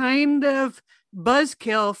 kind of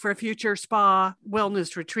buzzkill for future spa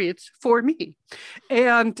wellness retreats for me.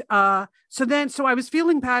 And so I was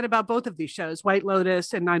feeling bad about both of these shows, White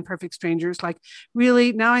Lotus and 9 Perfect Strangers. Like,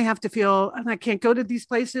 really, now I have to feel, and I can't go to these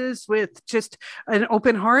places with just an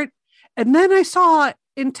open heart. And then I saw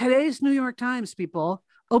in today's New York Times, people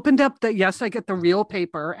opened up yes, I get the real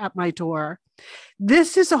paper at my door.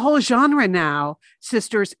 This is a whole genre now,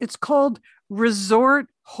 sisters. It's called resort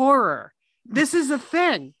horror. This is a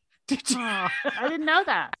thing. I didn't know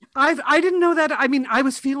that. I didn't know that. I mean, I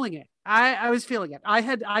was feeling it. I was feeling it.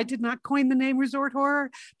 I did not coin the name resort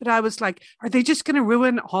horror, but I was like, are they just going to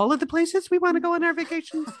ruin all of the places we want to go on our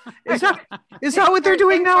vacations? Is that what they're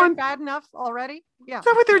doing now? Bad enough already? Yeah. Is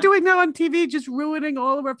that what they're doing now on TV? Just ruining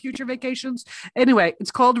all of our future vacations? Anyway,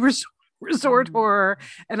 it's called resort horror.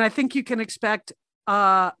 And I think you can expect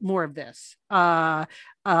more of this. We'll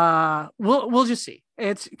just see.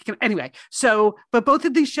 Anyway. So, but both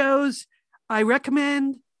of these shows I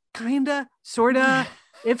recommend, kinda, sorta,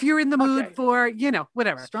 if you're in the mood for, you know,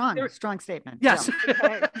 whatever. Strong statement. Yes. Yeah.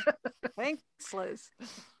 Okay. Thanks, Liz.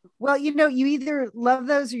 Well, you know, you either love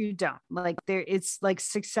those or you don't. Like it's like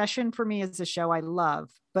Succession for me is a show I love,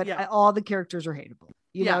 but all the characters are hateable.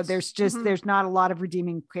 You know, there's just there's not a lot of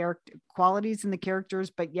redeeming character qualities in the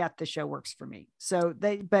characters, but yet the show works for me. So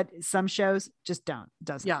but some shows just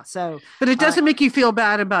doesn't. Yeah. So, but it doesn't make you feel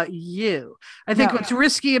bad about you. I think what's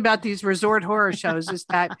risky about these resort horror shows is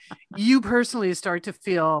that you personally start to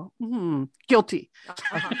feel guilty.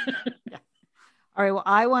 Yeah. All right. Well,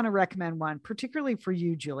 I want to recommend one, particularly for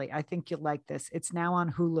you, Julie. I think you'll like this. It's now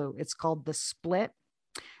on Hulu. It's called The Split.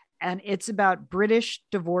 And it's about British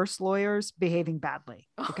divorce lawyers behaving badly.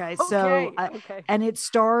 Okay. So, and it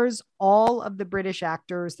stars all of the British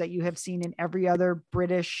actors that you have seen in every other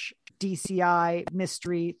British DCI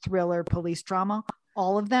mystery, thriller, police drama.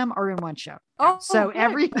 All of them are in one show. That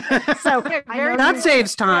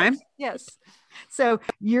saves time. Yes. So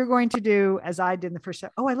you're going to do as I did in the first show.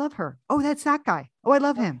 Oh, I love her. Oh, that's that guy. Oh, I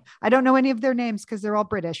love him. I don't know any of their names because they're all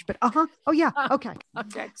British, but oh yeah, okay.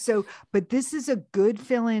 Okay. So, but this is a good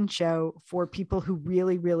fill-in show for people who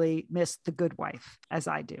really, really miss The Good Wife, as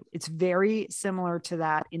I do. It's very similar to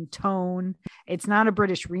that in tone. It's not a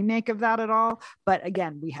British remake of that at all. But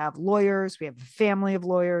again, we have lawyers, we have a family of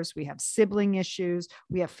lawyers, we have sibling issues,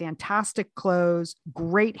 we have fantastic clothes,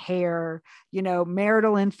 great hair,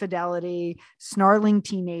 marital infidelity, snarling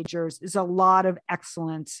teenagers. Is a lot of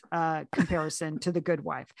excellent comparison to The Good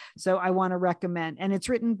Wife. So I want to recommend, and it's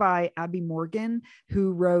written by Abby Morgan,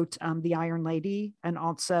 who wrote The Iron Lady and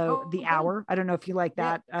also The Hour. I don't know if you like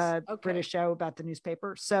that British show about the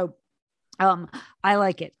newspaper. So I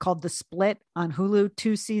like it, called The Split on Hulu,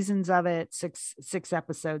 2 seasons of it, six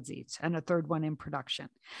episodes each, and a third one in production.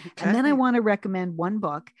 Okay. And then I want to recommend one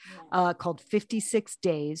book called 56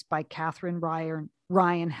 Days by Catherine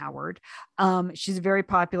Ryan Howard. She's a very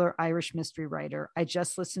popular Irish mystery writer. I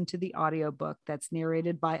just listened to the audiobook that's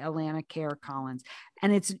narrated by Alana Kerr Collins.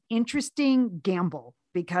 And it's an interesting gamble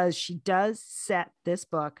because she does set this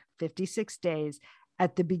book, 56 Days,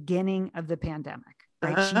 at the beginning of the pandemic.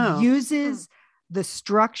 Right? Oh. She uses the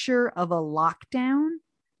structure of a lockdown,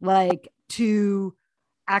 to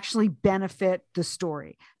actually benefit the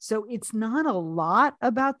story. So it's not a lot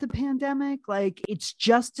about the pandemic. It's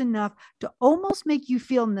just enough to almost make you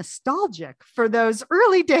feel nostalgic for those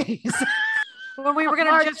early days. When we were going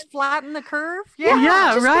to just flatten the curve.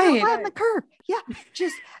 Yeah, right. Flatten the curve.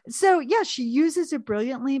 Yeah. She uses it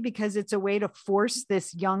brilliantly because it's a way to force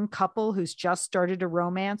this young couple who's just started a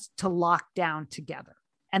romance to lock down together.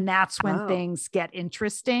 And that's when things get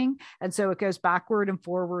interesting. And so it goes backward and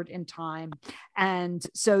forward in time. And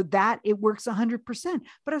so that it works 100%.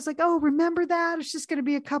 But I was like, oh, remember that? It's just going to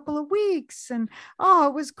be a couple of weeks. And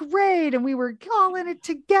it was great. And we were all in it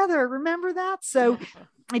together. Remember that? So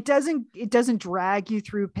it doesn't drag you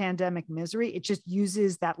through pandemic misery. It just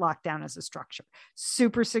uses that lockdown as a structure.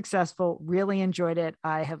 Super successful. Really enjoyed it.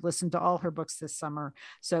 I have listened to all her books this summer.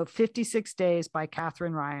 So 56 Days by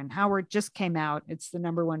Catherine Ryan Howard just came out. It's the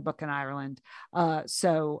 #1 book in Ireland.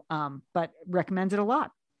 But recommend it a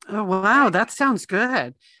lot. Oh, wow. That sounds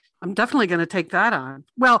good. I'm definitely going to take that on.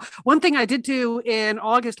 Well, one thing I did do in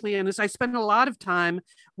August, Leanne, is I spent a lot of time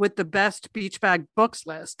with the best beach bag books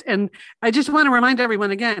list. And I just want to remind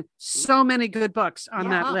everyone again, so many good books on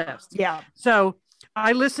that list. Yeah. So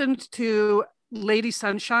I listened to Lady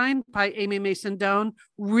Sunshine by Amy Mason Doan.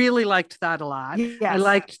 Really liked that a lot. Yes.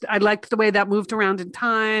 I liked the way that moved around in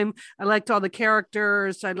time. I liked all the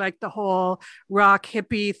characters. I liked the whole rock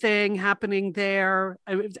hippie thing happening there.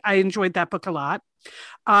 I enjoyed that book a lot.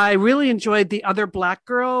 I really enjoyed The Other Black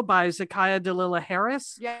Girl by Zakiya Dalila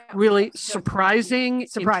Harris. Yeah, really surprising.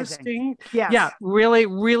 Interesting. Yes. Yeah, really,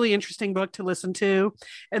 really interesting book to listen to.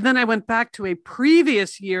 And then I went back to a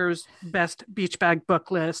previous year's best beach bag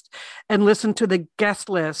book list and listened to the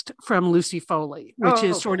guest list from Lucy Foley, which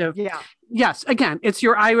is sort of, yes, again, it's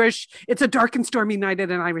your Irish, it's a dark and stormy night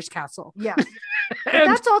at an Irish castle. Yeah.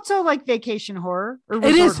 That's also like vacation horror. Or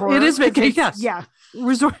it is. Horror. It is vacation. Yes. Yeah.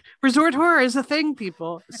 Resort horror is a thing,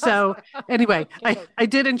 people. So anyway, I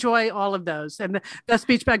did enjoy all of those, and the best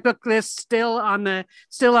beach bag book list still on the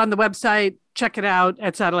website. Check it out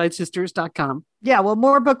at satellitesisters.com. Yeah, well,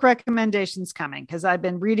 more book recommendations coming because I've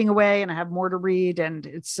been reading away and I have more to read. And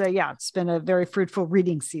it's been a very fruitful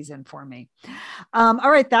reading season for me.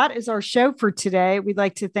 All right, that is our show for today. We'd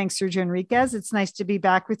like to thank Sergio Enriquez. It's nice to be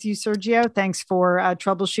back with you, Sergio. Thanks for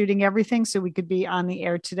troubleshooting everything so we could be on the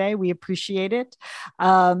air today. We appreciate it.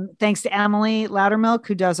 Thanks to Emily Loudermilk,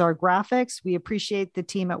 who does our graphics. We appreciate the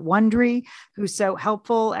team at Wondery, who's so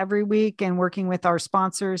helpful every week and working with our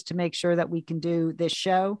sponsors to make sure that we can do this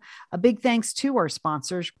show. A big thanks to our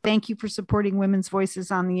sponsors. Thank you for supporting Women's Voices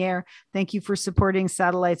on the Air. Thank you for supporting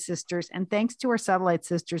Satellite Sisters. And thanks to our Satellite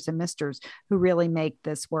Sisters and Misters who really make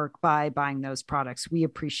this work by buying those products. We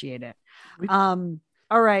appreciate it.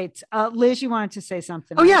 All right. Liz, you wanted to say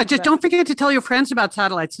something. Oh, yeah. Just don't forget to tell your friends about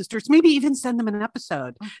Satellite Sisters. Maybe even send them an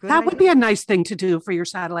episode. That would be a nice thing to do for your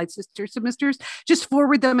Satellite Sisters and Misters. Just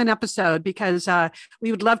forward them an episode because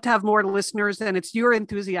we would love to have more listeners. And it's your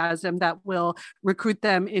enthusiasm that will recruit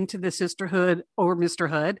them into the sisterhood or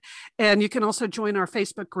misterhood. And you can also join our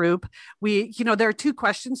Facebook group. There are 2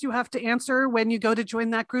 questions you have to answer when you go to join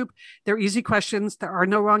that group. They're easy questions. There are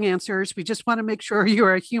no wrong answers. We just want to make sure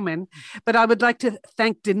you're a human. But I would like to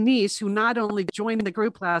thank Denise, who not only joined the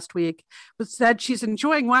group last week, but said she's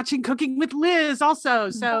enjoying watching Cooking with Liz also.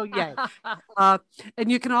 So yay.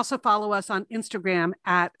 And you can also follow us on Instagram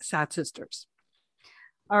at Sat Sisters.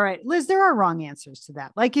 All right, Liz, there are wrong answers to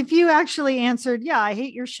that. Like if you actually answered, yeah, I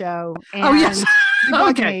hate your show. And Oh, yes. you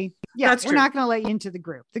bug Okay. me. Yeah, That's we're true. not going to let you into the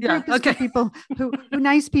group. The Yeah, group is okay. for people who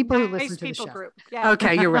nice people who Nice listen to the people show. group. Yeah.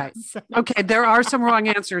 Okay, you're right. So- Okay, there are some wrong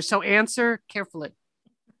answers. So answer carefully.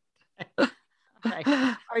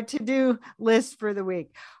 Okay. Our to-do list for the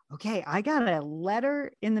week. Okay, I got a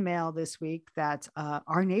letter in the mail this week that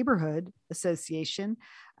our neighborhood association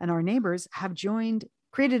and our neighbors have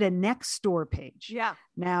created a next door page. Yeah.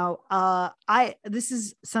 Now, this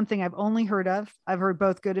is something I've only heard of. I've heard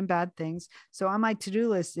both good and bad things. So on my to-do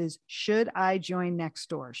list is, should I join next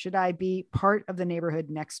door? Should I be part of the neighborhood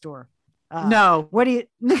next door? No. What do you?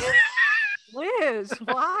 Liz,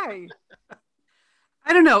 why?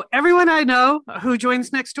 I don't know. Everyone I know who joins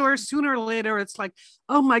Nextdoor, sooner or later, it's like,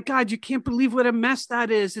 oh my God, you can't believe what a mess that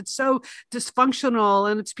is. It's so dysfunctional,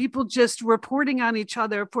 and it's people just reporting on each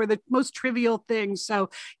other for the most trivial things. So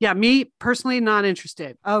yeah, me personally, not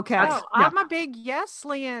interested. Okay. Oh, I'm a big yes,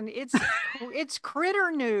 Leanne. It's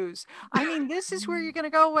critter news. I mean, this is where you're going to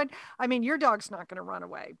go when, I mean, your dog's not going to run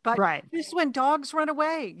away, but Right. this is when dogs run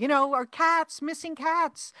away, or cats, missing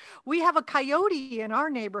cats. We have a coyote in our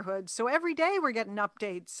neighborhood. So every day we're getting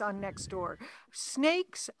updates on Nextdoor.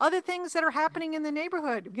 Snakes, other things that are happening in the neighborhood,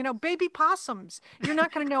 baby possums. You're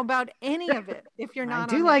not going to know about any of it if you're not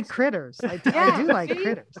I do on like Nextdoor. critters. I Yeah, do like see?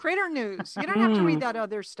 critters. Critter news. You don't have to read that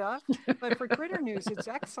other stuff, but for critter news, it's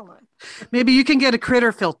excellent. Maybe you can get a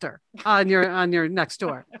critter filter on your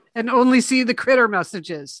Nextdoor and only see the critter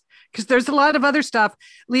messages, because there's a lot of other stuff.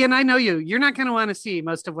 Leanne, I know you're not going to want to see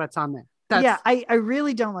most of what's on there. Yeah, I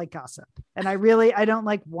really don't like gossip, and I don't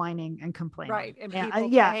like whining and complaining. Right. And and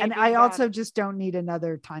people and I behaving also bad. just don't need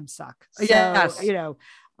another time suck. So, Yes.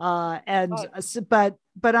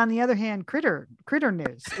 but on the other hand, critter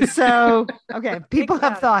news. So, okay, people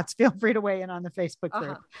have that. thoughts. Feel free to weigh in on the Facebook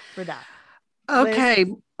group for that. Okay.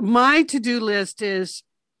 My to-do list is,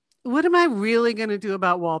 what am I really going to do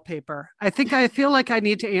about wallpaper? I feel like I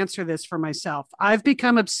need to answer this for myself. I've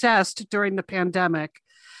become obsessed during the pandemic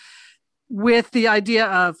with the idea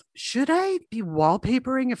of, should I be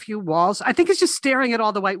wallpapering a few walls? I think it's just staring at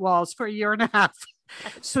all the white walls for a year and a half.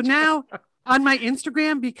 So now on my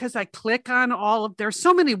Instagram, because I click on there's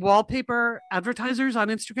so many wallpaper advertisers on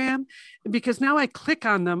Instagram, because now I click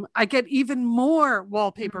on them, I get even more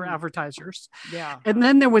wallpaper advertisers. Yeah. And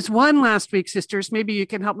then there was one last week, sisters, maybe you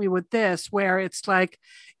can help me with this, where it's like,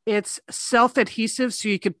 it's self-adhesive, so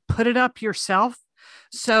you could put it up yourself.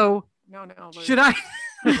 So No, Liz. should I?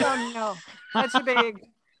 No. That's a big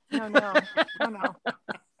no.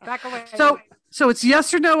 Back away. So it's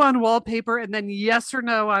yes or no on wallpaper, and then yes or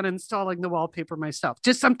no on installing the wallpaper myself.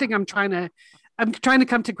 Just something I'm trying to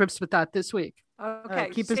come to grips with that this week. Okay.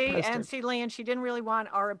 keep us posted. And see, Leanne, she didn't really want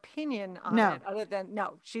our opinion on No. it, other than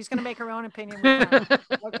she's going to make her own opinion.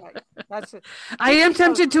 Okay, that's it. I am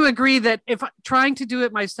tempted to agree that if trying to do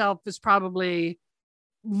it myself is probably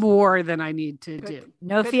more than I need to do.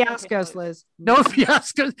 No Good fiascos, opinion. Liz. No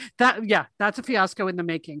fiasco. That's a fiasco in the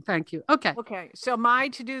making. Thank you. Okay. Okay, so my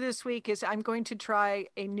to-do this week is I'm going to try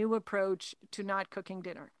a new approach to not cooking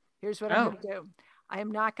dinner. Here's what I'm going to do. I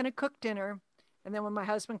am not going to cook dinner. And then when my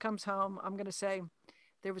husband comes home, I'm going to say,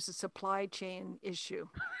 there was a supply chain issue.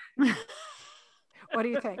 What do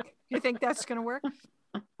you think? You think that's going to work?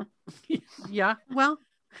 Yeah. Well,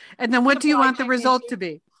 and then what do you want the result to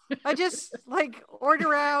be? I just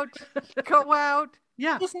order out, go out,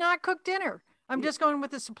 Yeah. just not cook dinner. I'm just going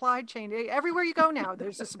with the supply chain. Everywhere you go now,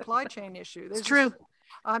 there's a supply chain issue. It's true.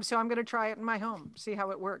 So I'm going to try it in my home, see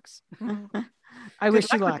how it works. I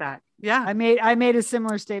wish you Good luck with luck. that. Yeah. I made a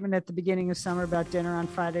similar statement at the beginning of summer about dinner on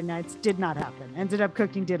Friday nights. Did not happen. Ended up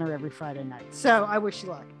cooking dinner every Friday night. So I wish you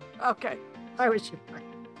luck. Okay. I wish you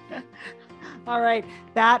luck. All right.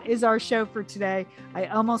 That is our show for today. I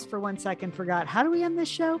almost for 1 second forgot. How do we end this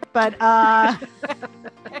show? But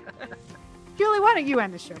Julie, why don't you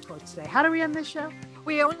end the show for us today? How do we end this show?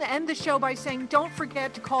 We end the show by saying, don't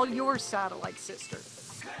forget to call your satellite sister.